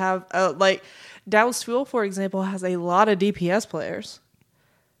for it. They have, like, Dallas Fuel, for example, has a lot of DPS players.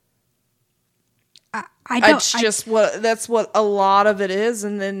 That's what a lot of it is.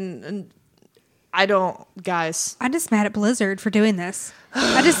 And guys. I'm just mad at Blizzard for doing this.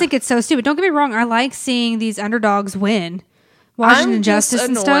 I just think it's so stupid. Don't get me wrong. I like seeing these underdogs win. Watching Injustice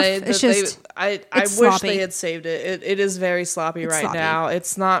and stuff. It's just, I wish they had saved it. It is very sloppy now.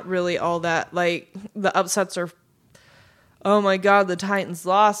 It's not really all that, like, the upsets are, oh my god, the Titans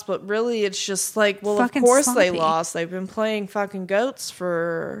lost, but really it's just like, well, fucking of course sloppy. They lost. They've been playing fucking goats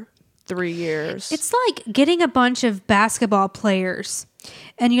for 3 years. It's like getting a bunch of basketball players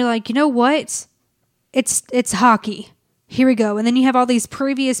and you're like, you know what? It's hockey. Here we go. And then you have all these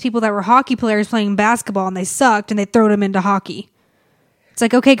previous people that were hockey players playing basketball and they sucked and they throw them into hockey. It's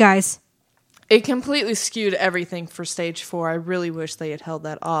like, okay, guys, It completely skewed everything for stage 4. I really wish they had held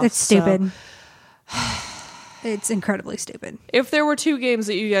that off. It's stupid. It's incredibly stupid. If there were 2 games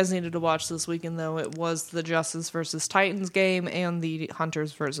that you guys needed to watch this weekend, though, it was the Justice versus Titans game and the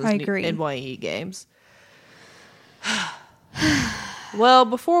Hunters versus NYE games. Well,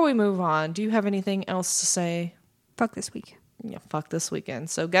 before we move on, do you have anything else to say? Fuck this week. Yeah, fuck this weekend.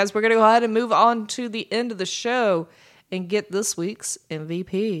 So, guys, we're going to go ahead and move on to the end of the show and get this week's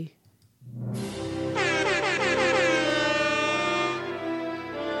MVP.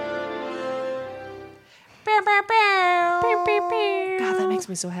 God, that makes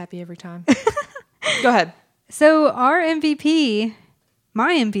me so happy every time. Go ahead. So our MVP,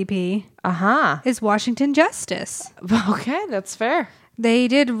 my MVP, is Washington Justice. Okay, that's fair. They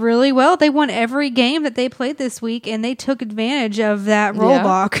did really well. They won every game that they played this week, and they took advantage of that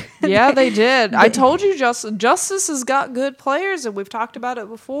rollback. Yeah, they did. I told you, Justice has got good players, and we've talked about it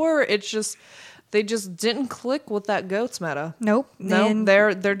before. It's just they just didn't click with that GOATS meta. Nope. No,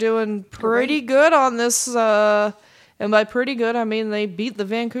 they're doing pretty good on this. And by pretty good, I mean they beat the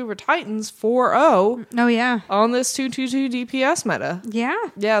Vancouver Titans 4-0. Oh yeah, on this 2-2-2 DPS meta. Yeah.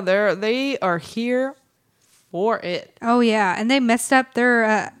 Yeah, they are here for it. Oh yeah, and they messed up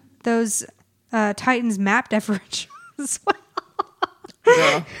their those Titans map differentials as well.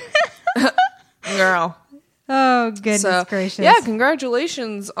 Girl. Oh, goodness gracious. Yeah,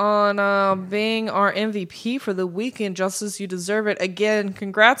 congratulations on being our MVP for the weekend. Justice, you deserve it. Again,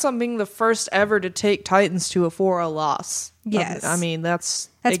 congrats on being the first ever to take Titans to a 4-0 loss. Yes. I mean, that's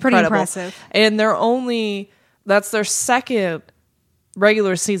pretty impressive. And that's their second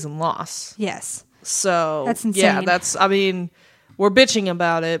regular season loss. Yes. So, that's insane. Yeah, we're bitching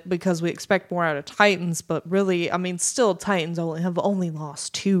about it because we expect more out of Titans, but really, still Titans have only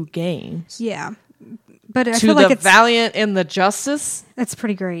lost 2 games. Yeah. But I to feel like the Valiant and the Justice. That's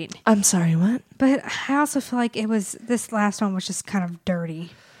pretty great. I'm sorry, what? But I also feel like this last one was just kind of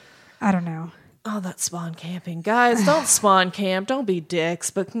dirty. I don't know. Oh, that's spawn camping. Guys, don't spawn camp. Don't be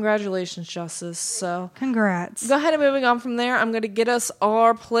dicks. But congratulations, Justice. So congrats. Go ahead and moving on from there. I'm going to get us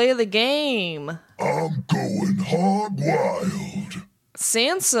our play of the game. I'm going hog wild.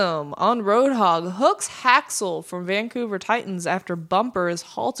 Sansom on Roadhog hooks Haxel from Vancouver Titans after Bumper is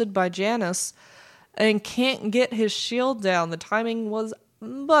halted by Janice and can't get his shield down. The timing was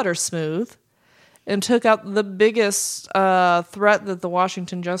butter smooth and took out the biggest threat that the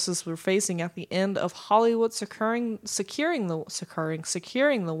Washington Justice were facing at the end of Hollywood securing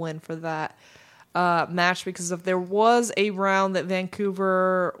the win for that match, because if there was a round that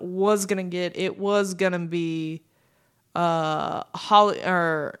Vancouver was going to get, it was going to be not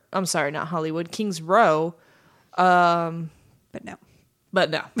Hollywood, Kings Row. But no.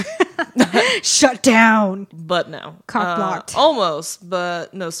 Shut down. But no. Cock blocked. Almost,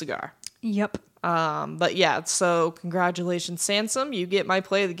 but no cigar. Yep. But yeah, so congratulations, Sansom. You get my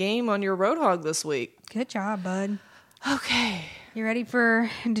play of the game on your Roadhog this week. Good job, bud. Okay. You ready to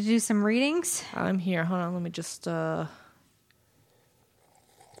do some readings? I'm here. Hold on, let me just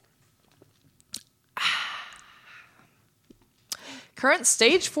current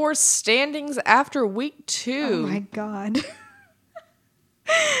stage 4 standings after week 2. Oh my god.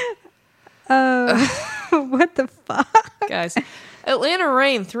 What the fuck? Guys, Atlanta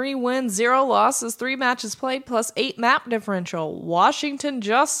Reign, 3 wins, 0 losses, 3 matches played, plus 8 map differential. Washington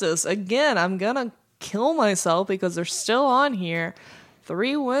Justice, again, I'm gonna kill myself because they're still on here.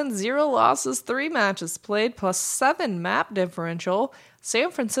 3 wins, 0 losses, 3 matches played, plus 7 map differential.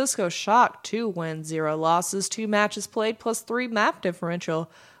 San Francisco Shock, 2 wins, 0 losses, 2 matches played, plus 3 map differential.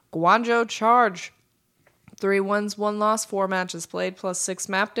 Guangzhou Charge, 3 wins, 1 loss, 4 matches played, plus 6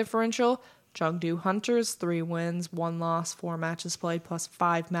 map differential. Chengdu Hunters, 3 wins, 1 loss, 4 matches played, plus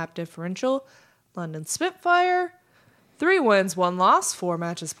 5 map differential. London Spitfire, 3 wins, 1 loss, 4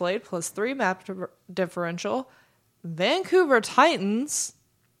 matches played, plus 3 map differential. Vancouver Titans,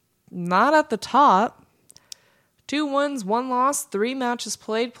 not at the top. 2 wins, 1 loss, 3 matches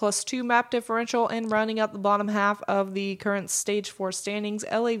played, plus 2 map differential. And rounding out the bottom half of the current Stage 4 standings,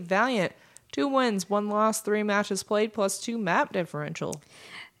 LA Valiant, 2 wins, 1 loss, 3 matches played, plus 2 map differential.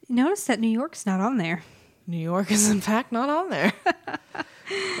 Notice that New York's not on there. New York is, in fact, not on there.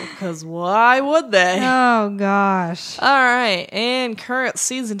 Because why would they? Oh, gosh. All right. And current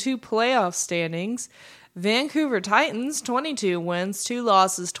Season 2 playoff standings. Vancouver Titans, 22 wins, 2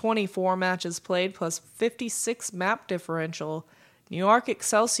 losses, 24 matches played, plus 56 map differential. New York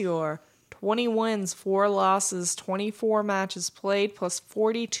Excelsior, 20 wins, 4 losses, 24 matches played, plus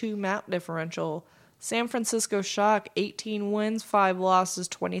 42 map differential. San Francisco Shock, 18 wins, 5 losses,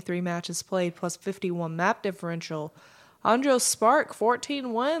 23 matches played, plus 51 map differential. Andro Spark,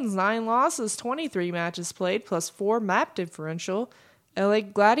 14 wins, 9 losses, 23 matches played, plus 4 map differential. LA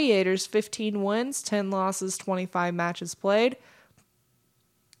Gladiators, 15 wins, 10 losses, 25 matches played,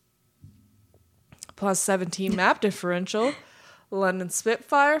 plus 17 map differential. London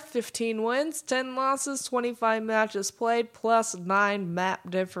Spitfire, 15 wins, 10 losses, 25 matches played, plus 9 map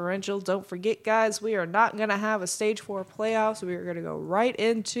differential. Don't forget, guys, we are not going to have a Stage 4 playoffs. We are going to go right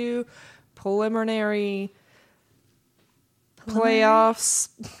into preliminary playoffs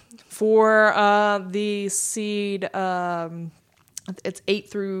for the seed. It's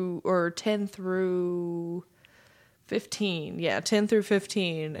 10 through 15. Yeah, 10 through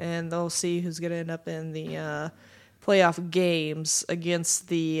 15. And they'll see who's going to end up in the playoff games against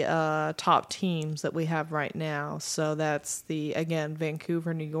the top teams that we have right now. So that's again,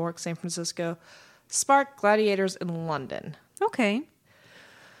 Vancouver, New York, San Francisco, Spark, Gladiators, and London. Okay.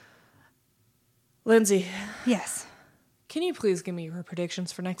 Lindsay. Yes. Can you please give me your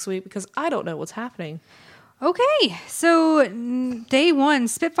predictions for next week? Because I don't know what's happening. Okay. So, day 1,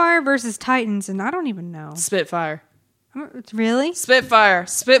 Spitfire versus Titans, and I don't even know. Spitfire. Really? Spitfire.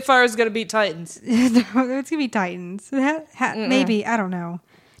 Spitfire is going to beat Titans. It's going to be Titans. Maybe. I don't know.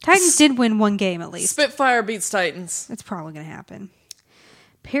 Titans did win one game at least. Spitfire beats Titans. That's probably going to happen.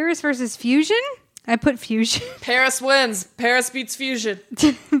 Paris versus Fusion? I put Fusion. Paris wins. Paris beats Fusion.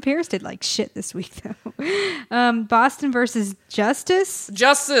 Paris did like shit this week, though. Boston versus Justice.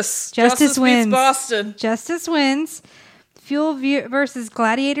 Justice wins. Beats Boston. Justice wins. Fuel versus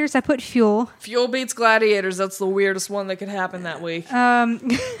Gladiators. I put Fuel. Fuel beats Gladiators. That's the weirdest one that could happen that week.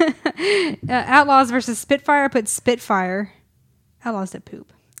 Outlaws versus Spitfire. I put Spitfire. Outlaws did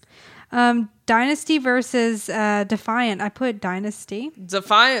poop. Dynasty versus Defiant. I put Dynasty.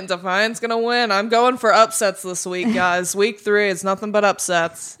 Defiant's gonna win. I'm going for upsets this week, guys. Week 3 is nothing but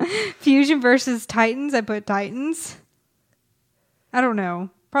upsets. Fusion versus Titans. I put Titans. I don't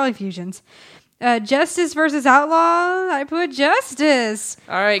know. Probably Fusions. Justice versus Outlaw. I put Justice.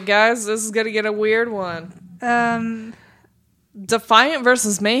 All right, guys. This is gonna get a weird one. Defiant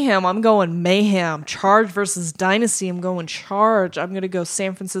versus Mayhem, I'm going Mayhem. Charge versus Dynasty, I'm going Charge. I'm going to go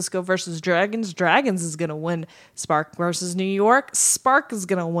San Francisco versus Dragons. Dragons is going to win. Spark versus New York. Spark is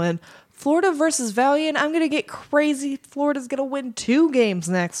going to win. Florida versus Valiant, I'm going to get crazy. Florida's going to win 2 games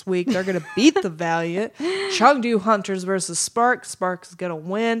next week. They're going to beat the Valiant. Chengdu Hunters versus Spark. Spark is going to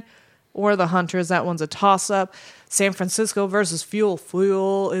win. Or the Hunters, that one's a toss-up. San Francisco versus Fuel.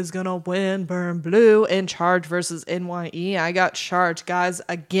 Fuel is going to win. Burn Blue. And Charge versus NYE. I got Charge, guys,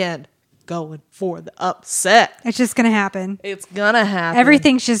 again, going for the upset. It's just going to happen. It's going to happen.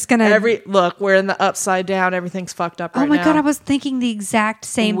 Everything's just going to... Look, we're in the upside down. Everything's fucked up right now. Oh my God, I was thinking the exact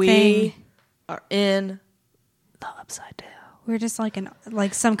same thing. We are in the upside down. We're just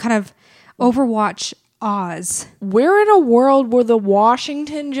like some kind of Overwatch Oz. We're in a world where the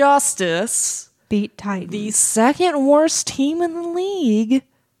Washington Justice beat Titans. The second worst team in the league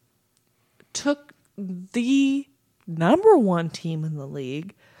took the number 1 team in the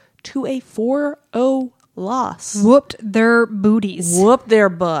league to a 4-0 loss. Whooped their booties. Whooped their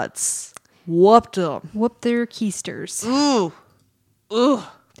butts. Whooped them. Whooped their keisters. Ooh.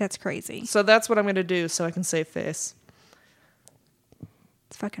 That's crazy. So that's what I'm going to do so I can save face.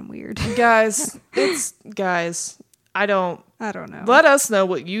 It's fucking weird. Guys, I don't know. Let us know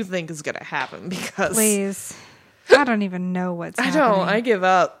what you think is going to happen because... Please. I don't even know what's happening. I give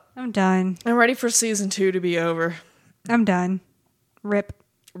up. I'm done. I'm ready for season 2 to be over. I'm done. Rip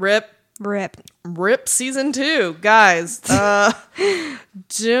season 2. Guys,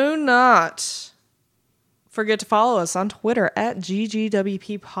 do not forget to follow us on Twitter at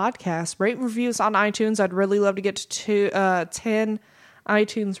GGWP Podcast. Rate reviews on iTunes. I'd really love to get to 10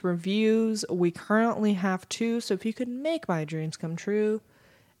 iTunes reviews. We currently have 2, so if you could make my dreams come true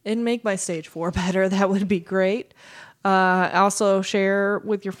and make my Stage 4 better, that would be great. Also share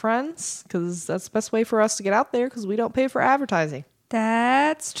with your friends because that's the best way for us to get out there because we don't pay for advertising.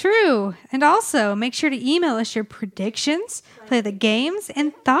 That's true. And also make sure to email us your predictions, play the games,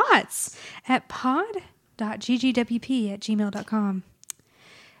 and thoughts at pod.ggwp@gmail.com.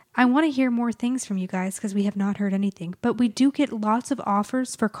 I want to hear more things from you guys because we have not heard anything. But we do get lots of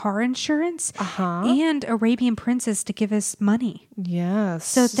offers for car insurance and Arabian Princes to give us money. Yes.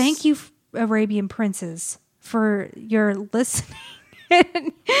 So thank you, Arabian Princes, for your listening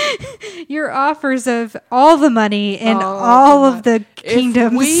and your offers of all the money in all of the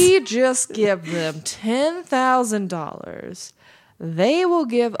kingdoms. If we just give them $10,000, they will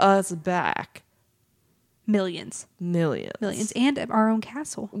give us back Millions. And our own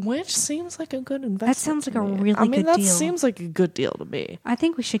castle. Which seems like a good investment. That sounds like a really good deal. that seems like a good deal to me. I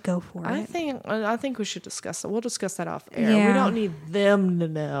think we should go for I it. think we should discuss it. We'll discuss that off air. Yeah. We don't need them to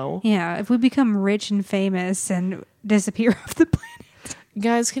know. Yeah, if we become rich and famous and disappear off the planet.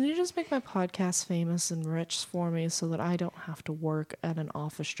 Guys, can you just make my podcast famous and rich for me so that I don't have to work at an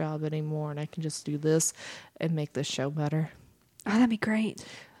office job anymore and I can just do this and make this show better? Oh, that'd be great.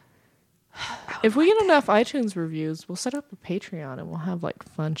 If we get enough iTunes reviews, we'll set up a Patreon and we'll have like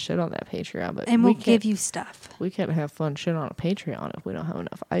fun shit on that Patreon. And we'll give you stuff. We can't have fun shit on a Patreon if we don't have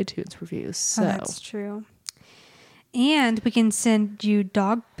enough iTunes reviews. So that's true. And we can send you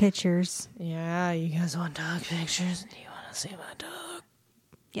dog pictures. Yeah, you guys want dog pictures? Do you want to see my dog?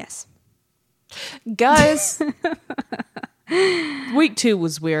 Yes. Guys, week 2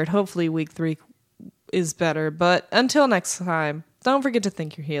 was weird. Hopefully week 3 is better. But until next time, don't forget to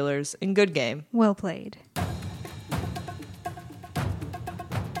thank your healers and good game. Well played.